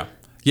 Yeah.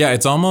 Yeah,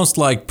 it's almost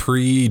like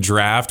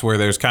pre-draft where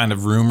there's kind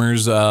of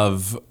rumors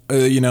of,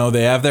 they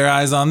have their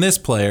eyes on this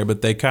player,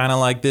 but they kind of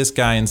like this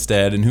guy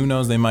instead, and who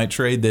knows, they might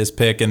trade this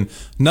pick, and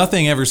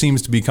nothing ever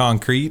seems to be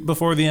concrete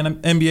before the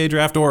NBA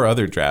draft or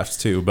other drafts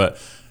too, but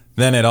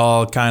then it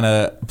all kind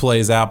of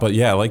plays out. But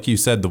yeah, like you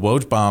said, the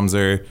Woj bombs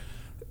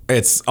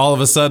it's all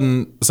of a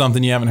sudden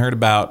something you haven't heard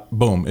about,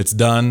 boom, it's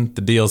done,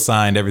 the deal's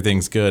signed,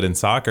 everything's good. In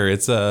soccer,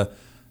 it's a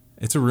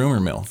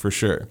rumor mill for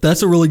sure.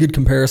 That's a really good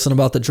comparison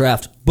about the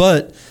draft,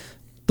 but...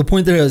 The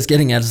point that I was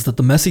getting at is that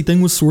the Messi thing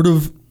was sort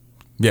of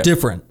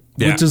different.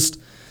 Yeah.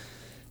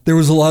 There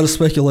was a lot of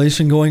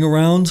speculation going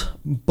around,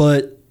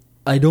 but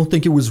I don't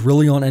think it was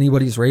really on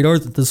anybody's radar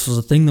that this was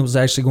a thing that was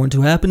actually going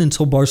to happen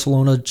until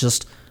Barcelona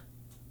just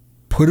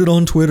put it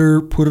on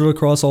Twitter, put it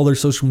across all their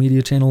social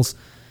media channels.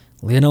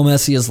 Lionel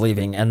Messi is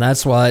leaving, and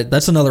that's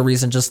another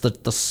reason, just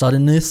the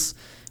suddenness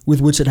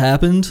with which it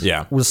happened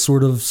was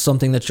sort of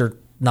something that you're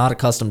not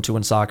accustomed to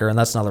in soccer, and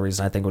that's another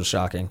reason I think it was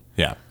shocking.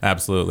 Yeah,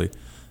 absolutely.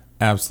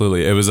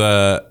 Absolutely. It was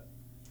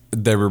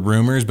there were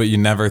rumors, but you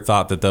never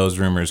thought that those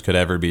rumors could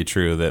ever be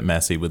true, that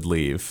Messi would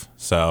leave.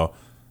 So,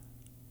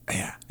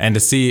 yeah. And to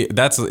see,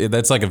 that's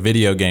like a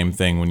video game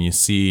thing when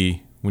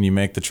you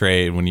make the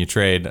trade, when you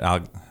trade,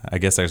 I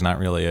guess there's not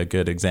really a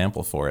good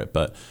example for it,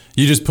 but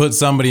you just put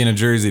somebody in a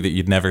jersey that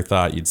you'd never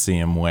thought you'd see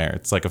him wear.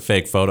 It's like a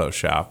fake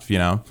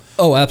Photoshop,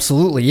 Oh,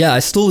 absolutely. Yeah. I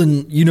still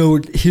didn't,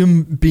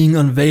 him being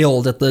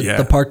unveiled at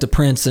the Parc des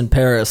Princes in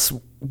Paris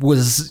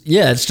was,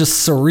 it's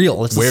just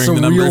surreal. It's wearing a surreal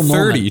the number 30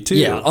 moment. too.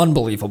 Yeah,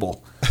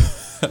 unbelievable.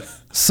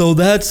 So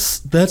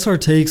that's our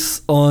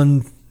takes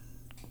on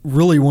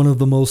really one of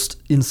the most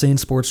insane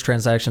sports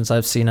transactions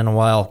I've seen in a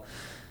while.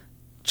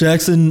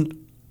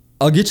 Jackson,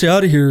 I'll get you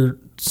out of here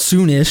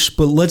soonish,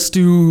 but let's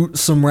do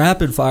some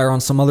rapid fire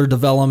on some other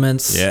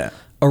developments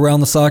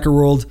around the soccer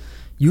world.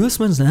 U.S.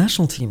 men's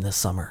national team this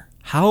summer.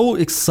 How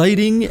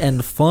exciting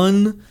and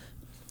fun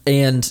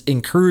and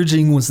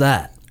encouraging was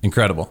that?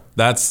 Incredible.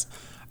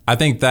 I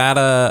think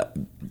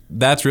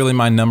that's really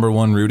my number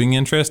one rooting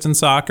interest in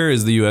soccer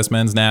is the U.S.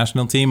 men's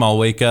national team. I'll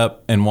wake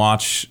up and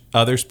watch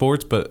other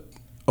sports,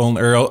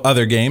 or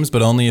other games,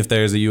 but only if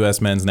there's a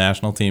U.S. men's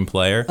national team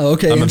player.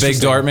 Okay, I'm a big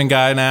Dortmund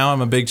guy now.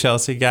 I'm a big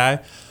Chelsea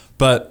guy,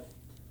 but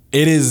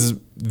it is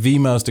the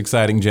most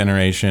exciting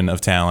generation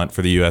of talent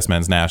for the U.S.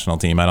 men's national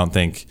team. I don't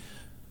think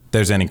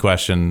there's any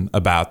question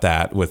about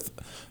that. With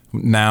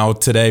now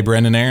today,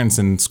 Brendan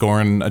Aronson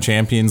scoring a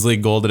Champions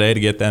League goal today to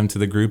get them to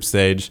the group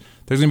stage.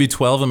 There's going to be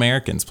 12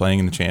 Americans playing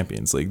in the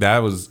Champions League. That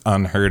was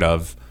unheard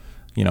of,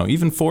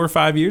 even 4 or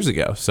 5 years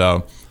ago.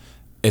 So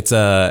it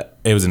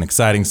was an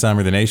exciting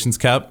summer. The Nations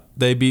Cup,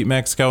 they beat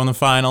Mexico in the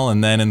final,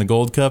 and then in the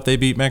Gold Cup, they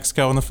beat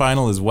Mexico in the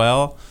final as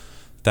well.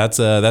 That's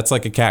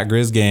like a Cat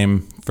Griz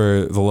game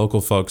for the local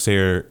folks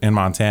here in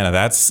Montana.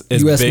 That's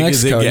as US big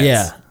Mexico, as it gets.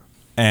 Yeah.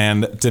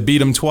 And to beat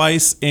them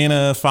twice in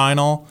a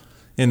final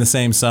in the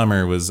same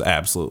summer was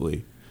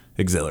absolutely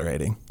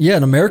exhilarating. Yeah,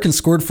 an American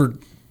scored for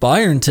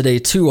Bayern today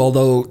too,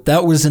 although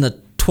that was in a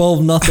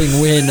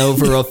 12-0 win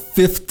over a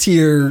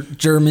fifth-tier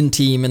German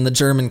team in the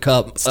German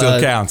Cup.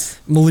 Still counts.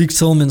 Malik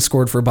Tillman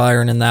scored for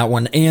Bayern in that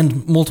one,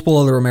 and multiple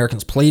other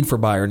Americans played for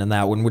Bayern in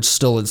that one, which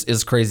still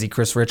is crazy.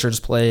 Chris Richards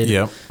played.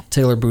 Yep.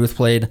 Taylor Booth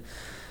played.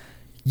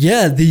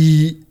 Yeah,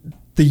 the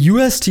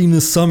U.S. team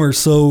this summer,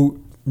 so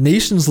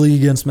Nations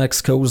League against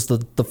Mexico was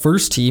the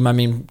first team. I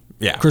mean,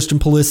 Christian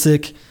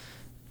Pulisic,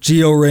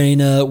 Gio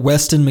Reyna,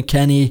 Weston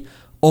McKennie,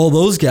 all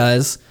those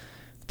guys.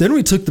 Then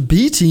we took the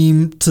B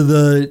team to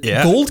the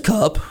Gold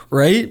Cup,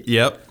 right?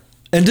 Yep.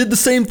 and did the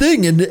same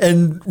thing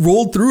and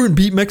rolled through and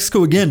beat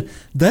Mexico again.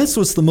 That's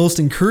what's the most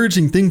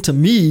encouraging thing to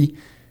me,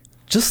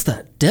 just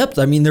that depth.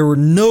 I mean, there were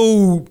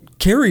no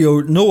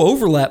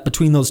overlap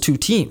between those two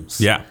teams.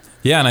 Yeah.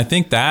 Yeah, and I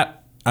think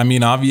that, I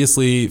mean,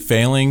 obviously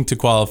failing to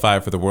qualify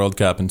for the World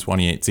Cup in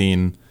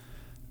 2018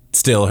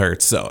 still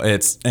hurts. So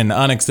it's an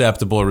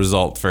unacceptable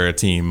result for a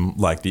team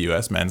like the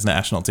U.S. men's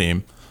national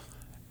team.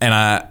 And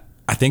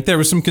I think there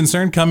was some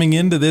concern coming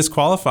into this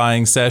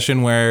qualifying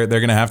session where they're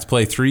going to have to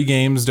play 3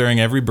 games during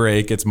every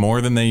break. It's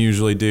more than they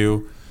usually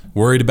do.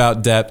 Worried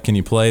about depth. Can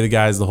you play the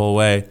guys the whole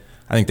way?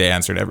 I think they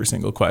answered every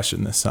single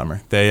question this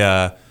summer. They,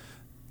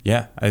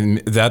 and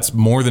that's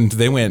more than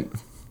they went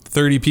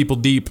 30 people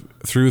deep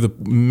through the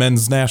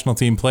men's national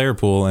team player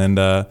pool, and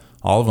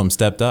all of them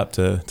stepped up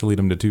to lead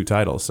them to 2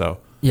 titles. So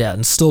yeah,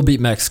 and still beat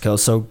Mexico.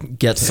 So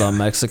get some,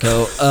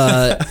 Mexico.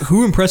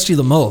 Who impressed you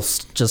the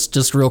most?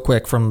 Just real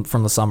quick from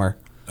the summer.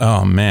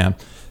 Oh, man.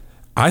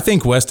 I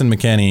think Weston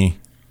McKennie,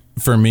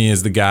 for me,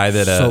 is the guy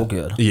that so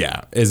good.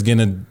 Yeah, is going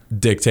to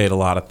dictate a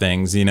lot of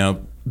things. You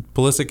know,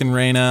 Pulisic and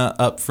Reyna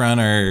up front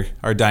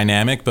are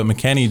dynamic, but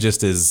McKennie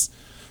just is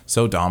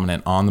so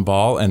dominant on the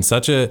ball, and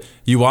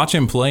you watch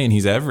him play and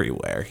he's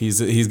everywhere.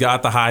 He's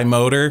got the high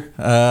motor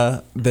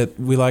that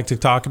we like to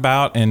talk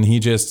about, and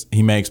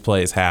he makes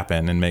plays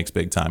happen and makes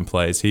big time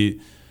plays. He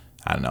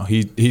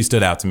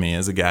stood out to me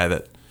as a guy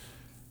that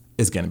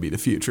is going to be the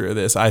future of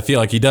this. I feel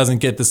like he doesn't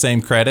get the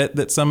same credit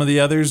that some of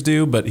the others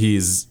do, but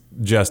he's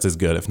just as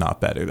good, if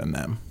not better than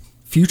them.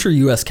 Future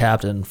U.S.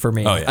 captain for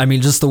me. Oh, yeah. I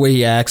mean, just the way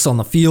he acts on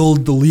the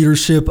field, the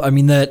leadership. I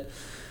mean, that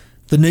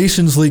the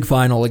Nations League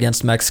final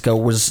against Mexico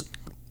was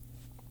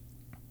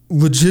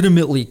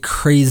legitimately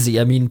crazy.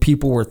 I mean,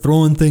 people were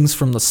throwing things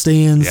from the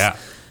stands. Yeah.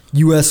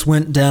 U.S.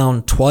 went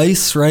down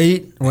twice,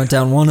 right? Went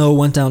down 1-0,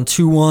 went down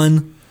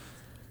 2-1.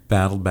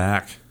 Battled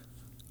back.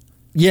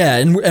 Yeah,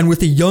 and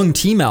with a young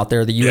team out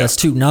there, the U.S.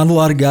 too. Not a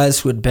lot of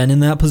guys who had been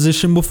in that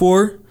position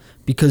before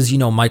because,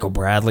 Michael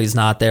Bradley's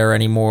not there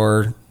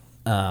anymore.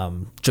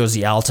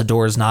 Josie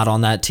Altidore is not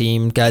on that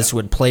team. Guys who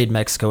had played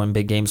Mexico in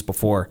big games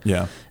before.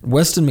 Yeah.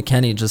 Weston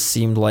McKennie just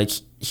seemed like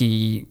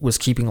he was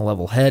keeping a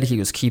level head. He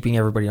was keeping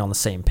everybody on the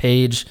same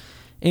page,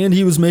 and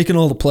he was making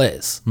all the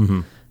plays.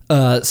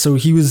 Mm-hmm. So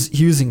he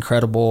was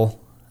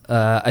incredible.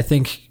 I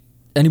think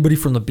anybody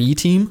from the B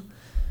team?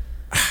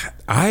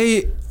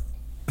 I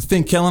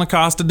think Kellen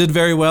Acosta did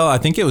very well. I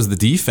think it was the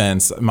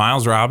defense.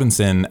 Miles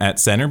Robinson at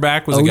center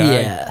back was a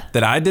guy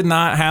that I did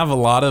not have a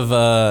lot of.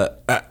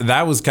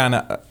 That was kind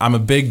of. I'm a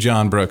big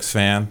John Brooks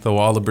fan, the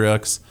Walla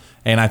Brooks,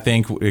 and I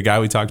think a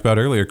guy we talked about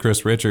earlier,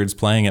 Chris Richards,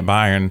 playing at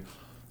Bayern,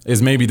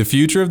 is maybe the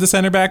future of the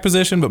center back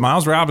position. But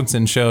Miles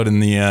Robinson showed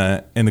in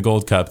the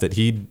Gold Cup that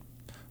he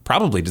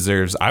probably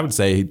deserves, I would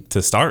say,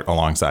 to start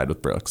alongside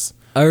with Brooks.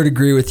 I would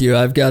agree with you.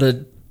 I've got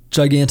a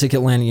gigantic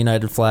Atlanta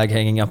United flag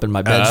hanging up in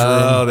my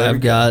bedroom.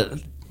 I've got.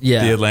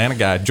 Yeah. The Atlanta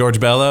guy. George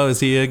Bello, is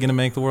he going to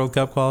make the World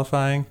Cup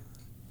qualifying?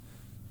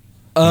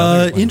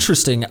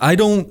 Interesting. I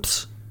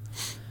don't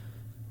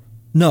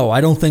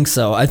think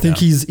so. I think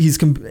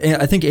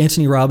I think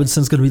Anthony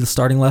Robinson's going to be the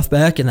starting left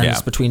back, and then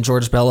it's between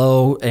George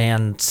Bello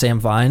and Sam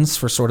Vines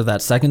for sort of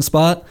that second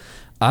spot.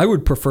 I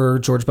would prefer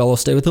George Bello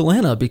stay with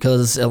Atlanta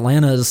because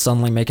Atlanta is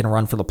suddenly making a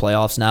run for the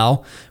playoffs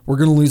now. We're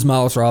going to lose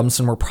Miles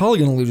Robinson. We're probably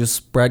going to lose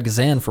Brad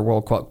Gazan for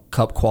World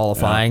Cup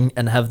qualifying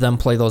and have them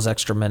play those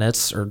extra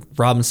minutes, or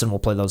Robinson will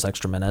play those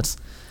extra minutes.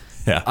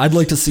 Yeah, I'd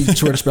like to see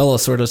George Bello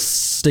sort of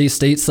stay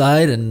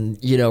stateside and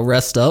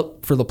rest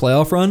up for the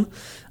playoff run.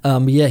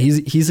 But yeah,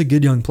 he's a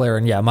good young player,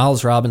 and yeah,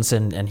 Miles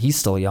Robinson, and he's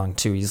still young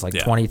too. He's like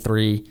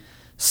 23,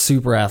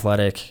 super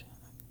athletic.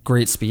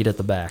 Great speed at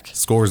the back.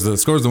 Scores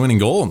the winning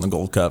goal in the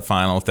Gold Cup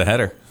final with the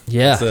header.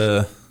 Yeah. It's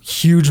a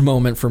huge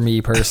moment for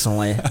me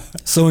personally.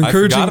 So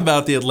encouraging. I forgot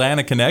about the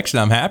Atlanta connection.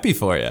 I'm happy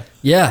for you.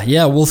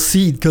 Yeah, we'll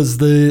see, because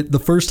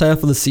the first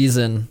half of the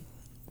season,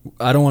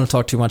 I don't want to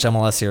talk too much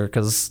MLS here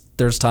because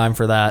there's time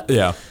for that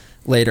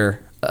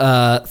later.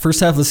 First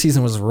half of the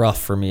season was rough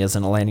for me as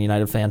an Atlanta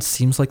United fan.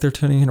 Seems like they're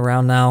turning it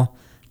around now.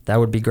 That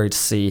would be great to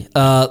see.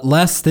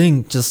 Last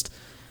thing, just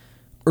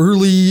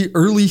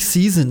early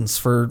seasons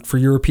for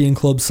European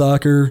club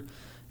soccer.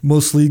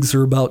 Most leagues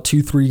are about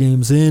 2-3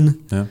 games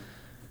in. Yeah.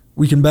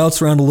 We can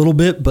bounce around a little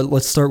bit, but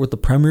let's start with the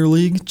Premier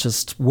League.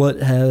 Just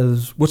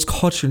what's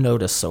caught your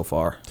notice so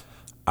far?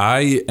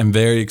 I am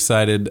very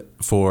excited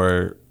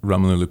for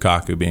Romelu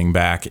Lukaku being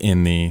back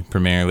in the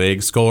Premier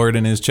League. Scored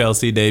in his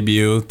Chelsea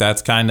debut.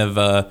 That's kind of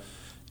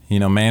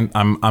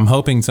I'm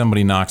hoping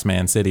somebody knocks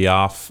Man City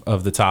off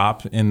of the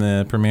top in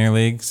the Premier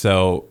League.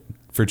 So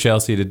for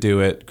Chelsea to do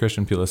it,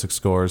 Christian Pulisic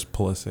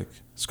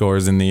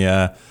scores in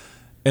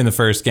the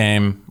first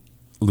game.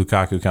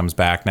 Lukaku comes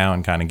back now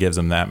and kind of gives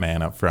them that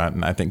man up front,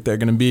 and I think they're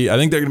going to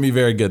be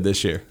very good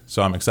this year.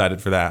 So I'm excited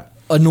for that.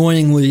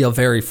 Annoyingly, a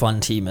very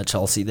fun team at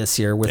Chelsea this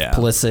year with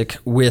Pulisic,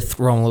 with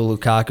Romelu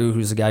Lukaku,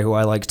 who's a guy who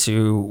I like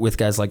too, with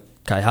guys like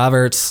Kai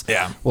Havertz.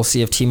 Yeah, we'll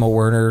see if Timo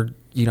Werner,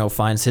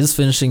 finds his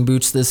finishing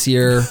boots this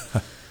year.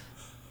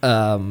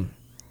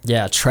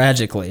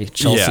 Tragically,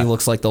 Chelsea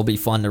looks like they'll be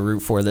fun to root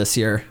for this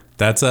year.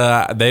 That's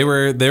they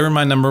were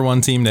my number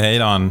one team to hate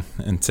on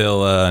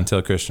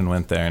until Christian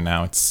went there. And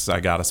now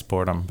I gotta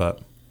support them.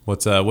 But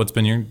what's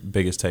been your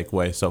biggest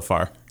takeaway so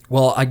far?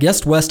 Well, I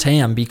guessed West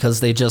Ham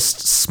because they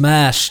just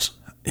smashed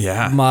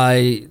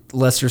my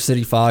Leicester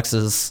City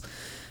Foxes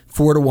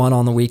 4-1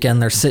 on the weekend.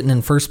 They're sitting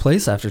in first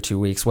place after 2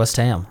 weeks. West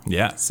Ham.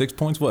 Yeah, 6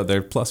 points. What?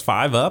 They're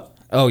 +5 up.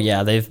 Oh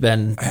yeah, they've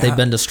been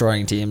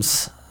destroying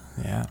teams.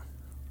 Yeah.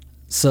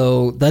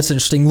 So that's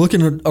interesting.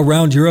 Looking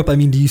around Europe, I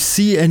mean, do you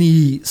see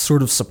any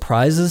sort of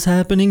surprises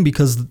happening?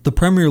 Because the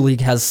Premier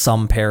League has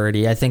some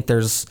parity. I think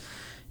there's,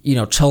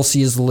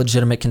 Chelsea is the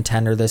legitimate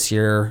contender this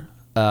year.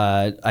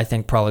 I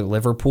think probably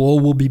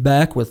Liverpool will be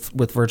back with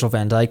Virgil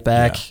van Dijk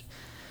back.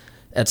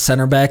 Yeah. At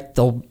center back,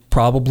 they'll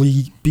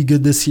probably be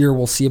good this year.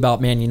 We'll see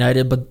about Man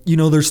United. But,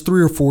 there's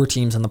 3 or 4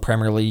 teams in the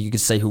Premier League you could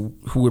say who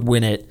would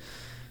win it.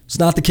 It's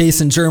not the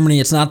case in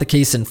Germany. It's not the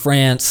case in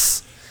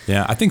France.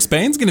 Yeah, I think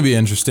Spain's going to be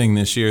interesting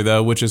this year,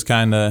 though, which is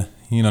kind of,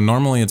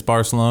 normally it's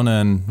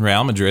Barcelona and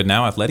Real Madrid.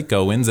 Now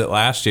Atletico wins it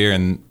last year,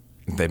 and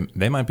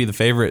they might be the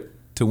favorite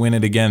to win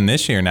it again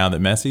this year now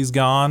that Messi's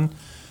gone.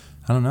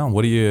 I don't know.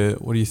 What do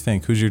you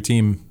think? Who's your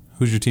team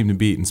to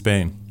beat in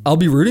Spain? I'll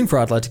be rooting for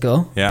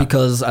Atletico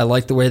because I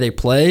like the way they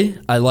play.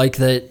 I like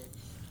that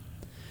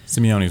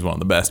Simeone's one of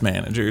the best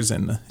managers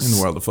in the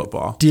world of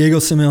football. Diego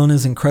Simeone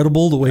is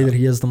incredible, the way that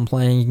he has them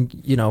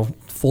playing,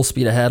 full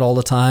speed ahead all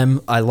the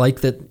time. I like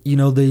that,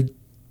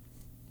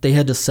 they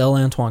had to sell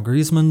Antoine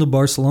Griezmann to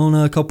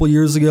Barcelona a couple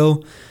years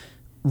ago,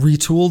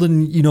 retooled,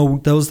 and,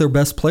 that was their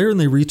best player, and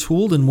they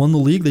retooled and won the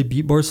league. They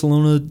beat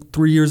Barcelona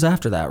 3 years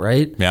after that,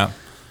 right? Yeah.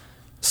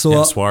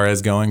 So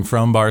Suarez going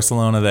from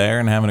Barcelona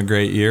there and having a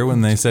great year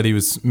when they said he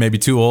was maybe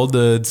too old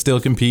to still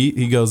compete.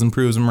 He goes and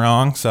proves them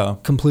wrong. So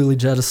completely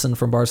jettisoned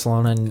from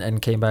Barcelona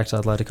and came back to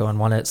Atletico and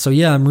won it. So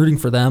yeah, I'm rooting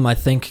for them. I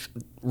think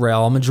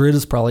Real Madrid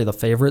is probably the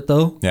favorite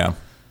though. Yeah.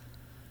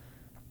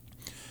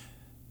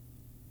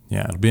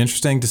 Yeah, it'll be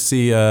interesting to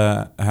see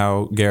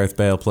how Gareth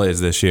Bale plays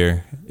this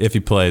year. If he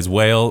plays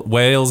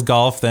Wales,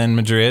 golf, then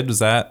Madrid.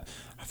 I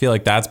feel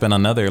like that's been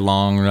another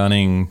long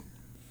running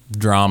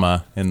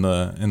drama in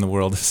the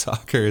world of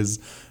soccer.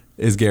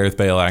 Is Gareth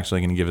Bale actually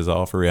going to give his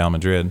all for Real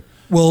Madrid?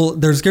 Well,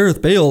 there's Gareth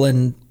Bale,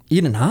 and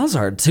Eden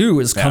Hazard too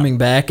is coming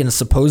back and is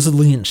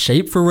supposedly in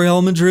shape for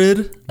Real Madrid,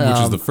 which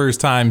is the first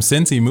time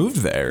since he moved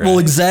there. Right? Well,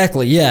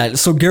 exactly, yeah.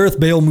 So Gareth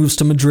Bale moves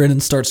to Madrid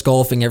and starts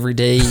golfing every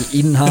day.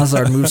 Eden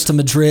Hazard moves to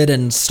Madrid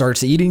and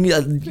starts eating,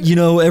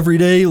 every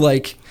day.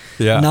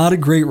 Not a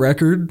great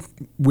record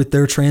with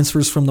their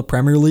transfers from the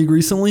Premier League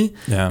recently.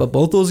 Yeah. But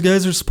both those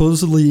guys are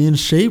supposedly in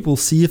shape. We'll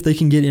see if they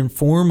can get in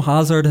form.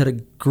 Hazard had a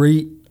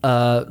great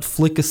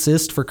flick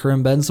assist for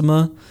Karim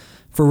Benzema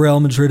for Real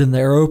Madrid in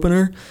their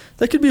opener.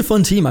 That could be a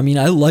fun team. I mean,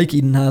 I like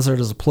Eden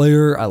Hazard as a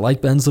player. I like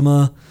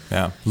Benzema.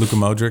 Yeah. Luka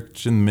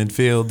Modric in the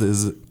midfield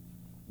is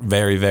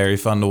very, very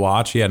fun to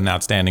watch. He had an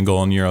outstanding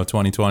goal in Euro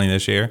 2020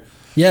 this year.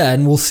 Yeah,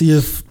 and we'll see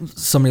if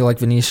somebody like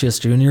Vinicius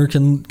Jr.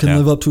 can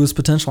live up to his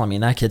potential. I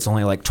mean, that kid's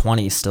only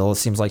 20 still. It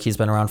seems like he's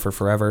been around for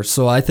forever.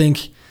 So I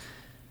think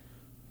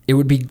it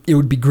would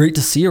be great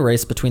to see a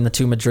race between the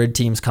two Madrid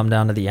teams come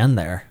down to the end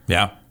there.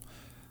 Yeah.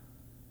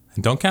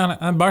 And don't count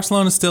it.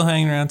 Barcelona's still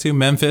hanging around too.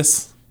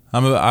 Memphis.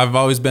 I've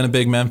always been a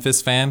big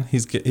Memphis fan.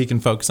 He can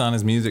focus on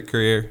his music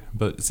career,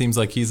 but it seems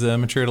like he's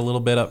matured a little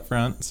bit up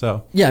front.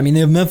 So yeah, I mean,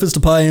 they have Memphis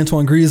Depay,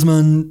 Antoine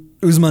Griezmann,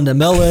 Ousmane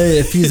Dembele,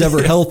 if he's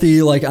ever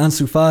healthy, like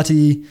Ansu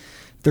Fati.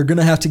 They're going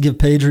to have to give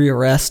Pedri a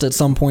rest at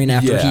some point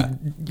after he,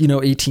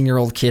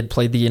 18-year-old kid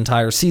played the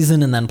entire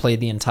season and then played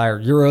the entire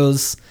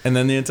Euros. And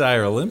then the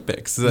entire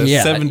Olympics.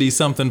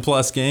 70-something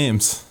plus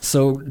games.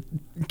 So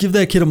give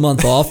that kid a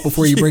month off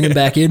before you bring him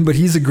back in, but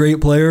he's a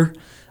great player.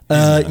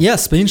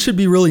 Spain should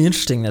be really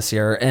interesting this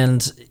year,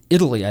 and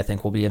Italy, I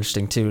think, will be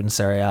interesting too in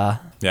Serie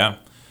A. Yeah.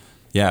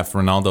 Yeah, if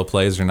Ronaldo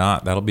plays or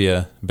not, that'll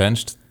be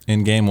benched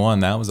in game one.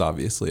 That was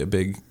obviously a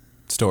big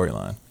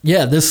storyline.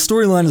 Yeah, this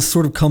storyline has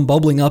sort of come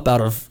bubbling up out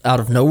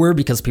of nowhere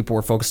because people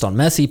were focused on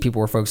Messi,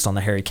 people were focused on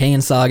the Harry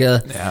Kane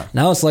saga. Yeah.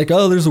 Now it's like,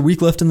 there's a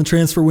week left in the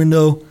transfer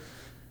window.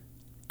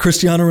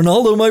 Cristiano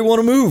Ronaldo might want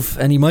to move,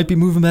 and he might be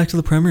moving back to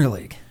the Premier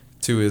League.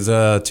 To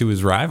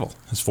his rival,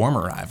 his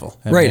former rival.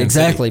 Right, Man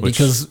exactly, City,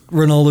 because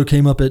Ronaldo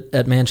came up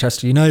at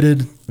Manchester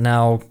United.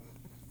 Now,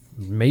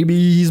 maybe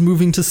he's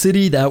moving to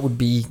City. That would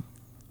be,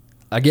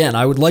 again,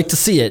 I would like to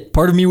see it.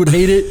 Part of me would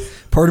hate it.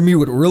 Part of me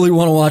would really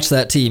want to watch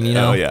that team,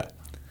 Oh, yeah.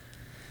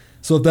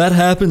 So if that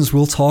happens,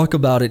 we'll talk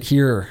about it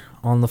here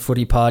on the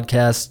Footy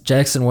Podcast.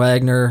 Jackson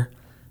Wagner,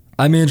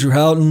 I'm Andrew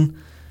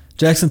Houghton.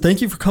 Jackson,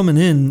 thank you for coming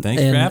in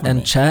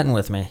and chatting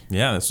with me.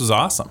 Yeah, this was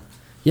awesome.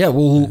 Yeah,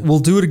 we'll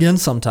do it again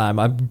sometime.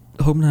 I'm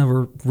hoping to have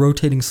a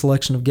rotating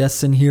selection of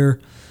guests in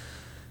here.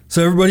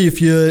 So everybody,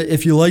 if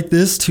you like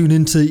this, tune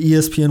into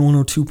ESPN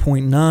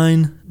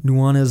 102.9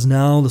 Nuanez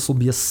Now. This will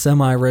be a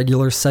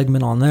semi-regular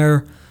segment on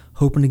there.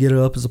 Hoping to get it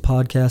up as a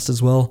podcast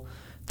as well.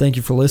 Thank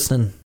you for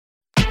listening.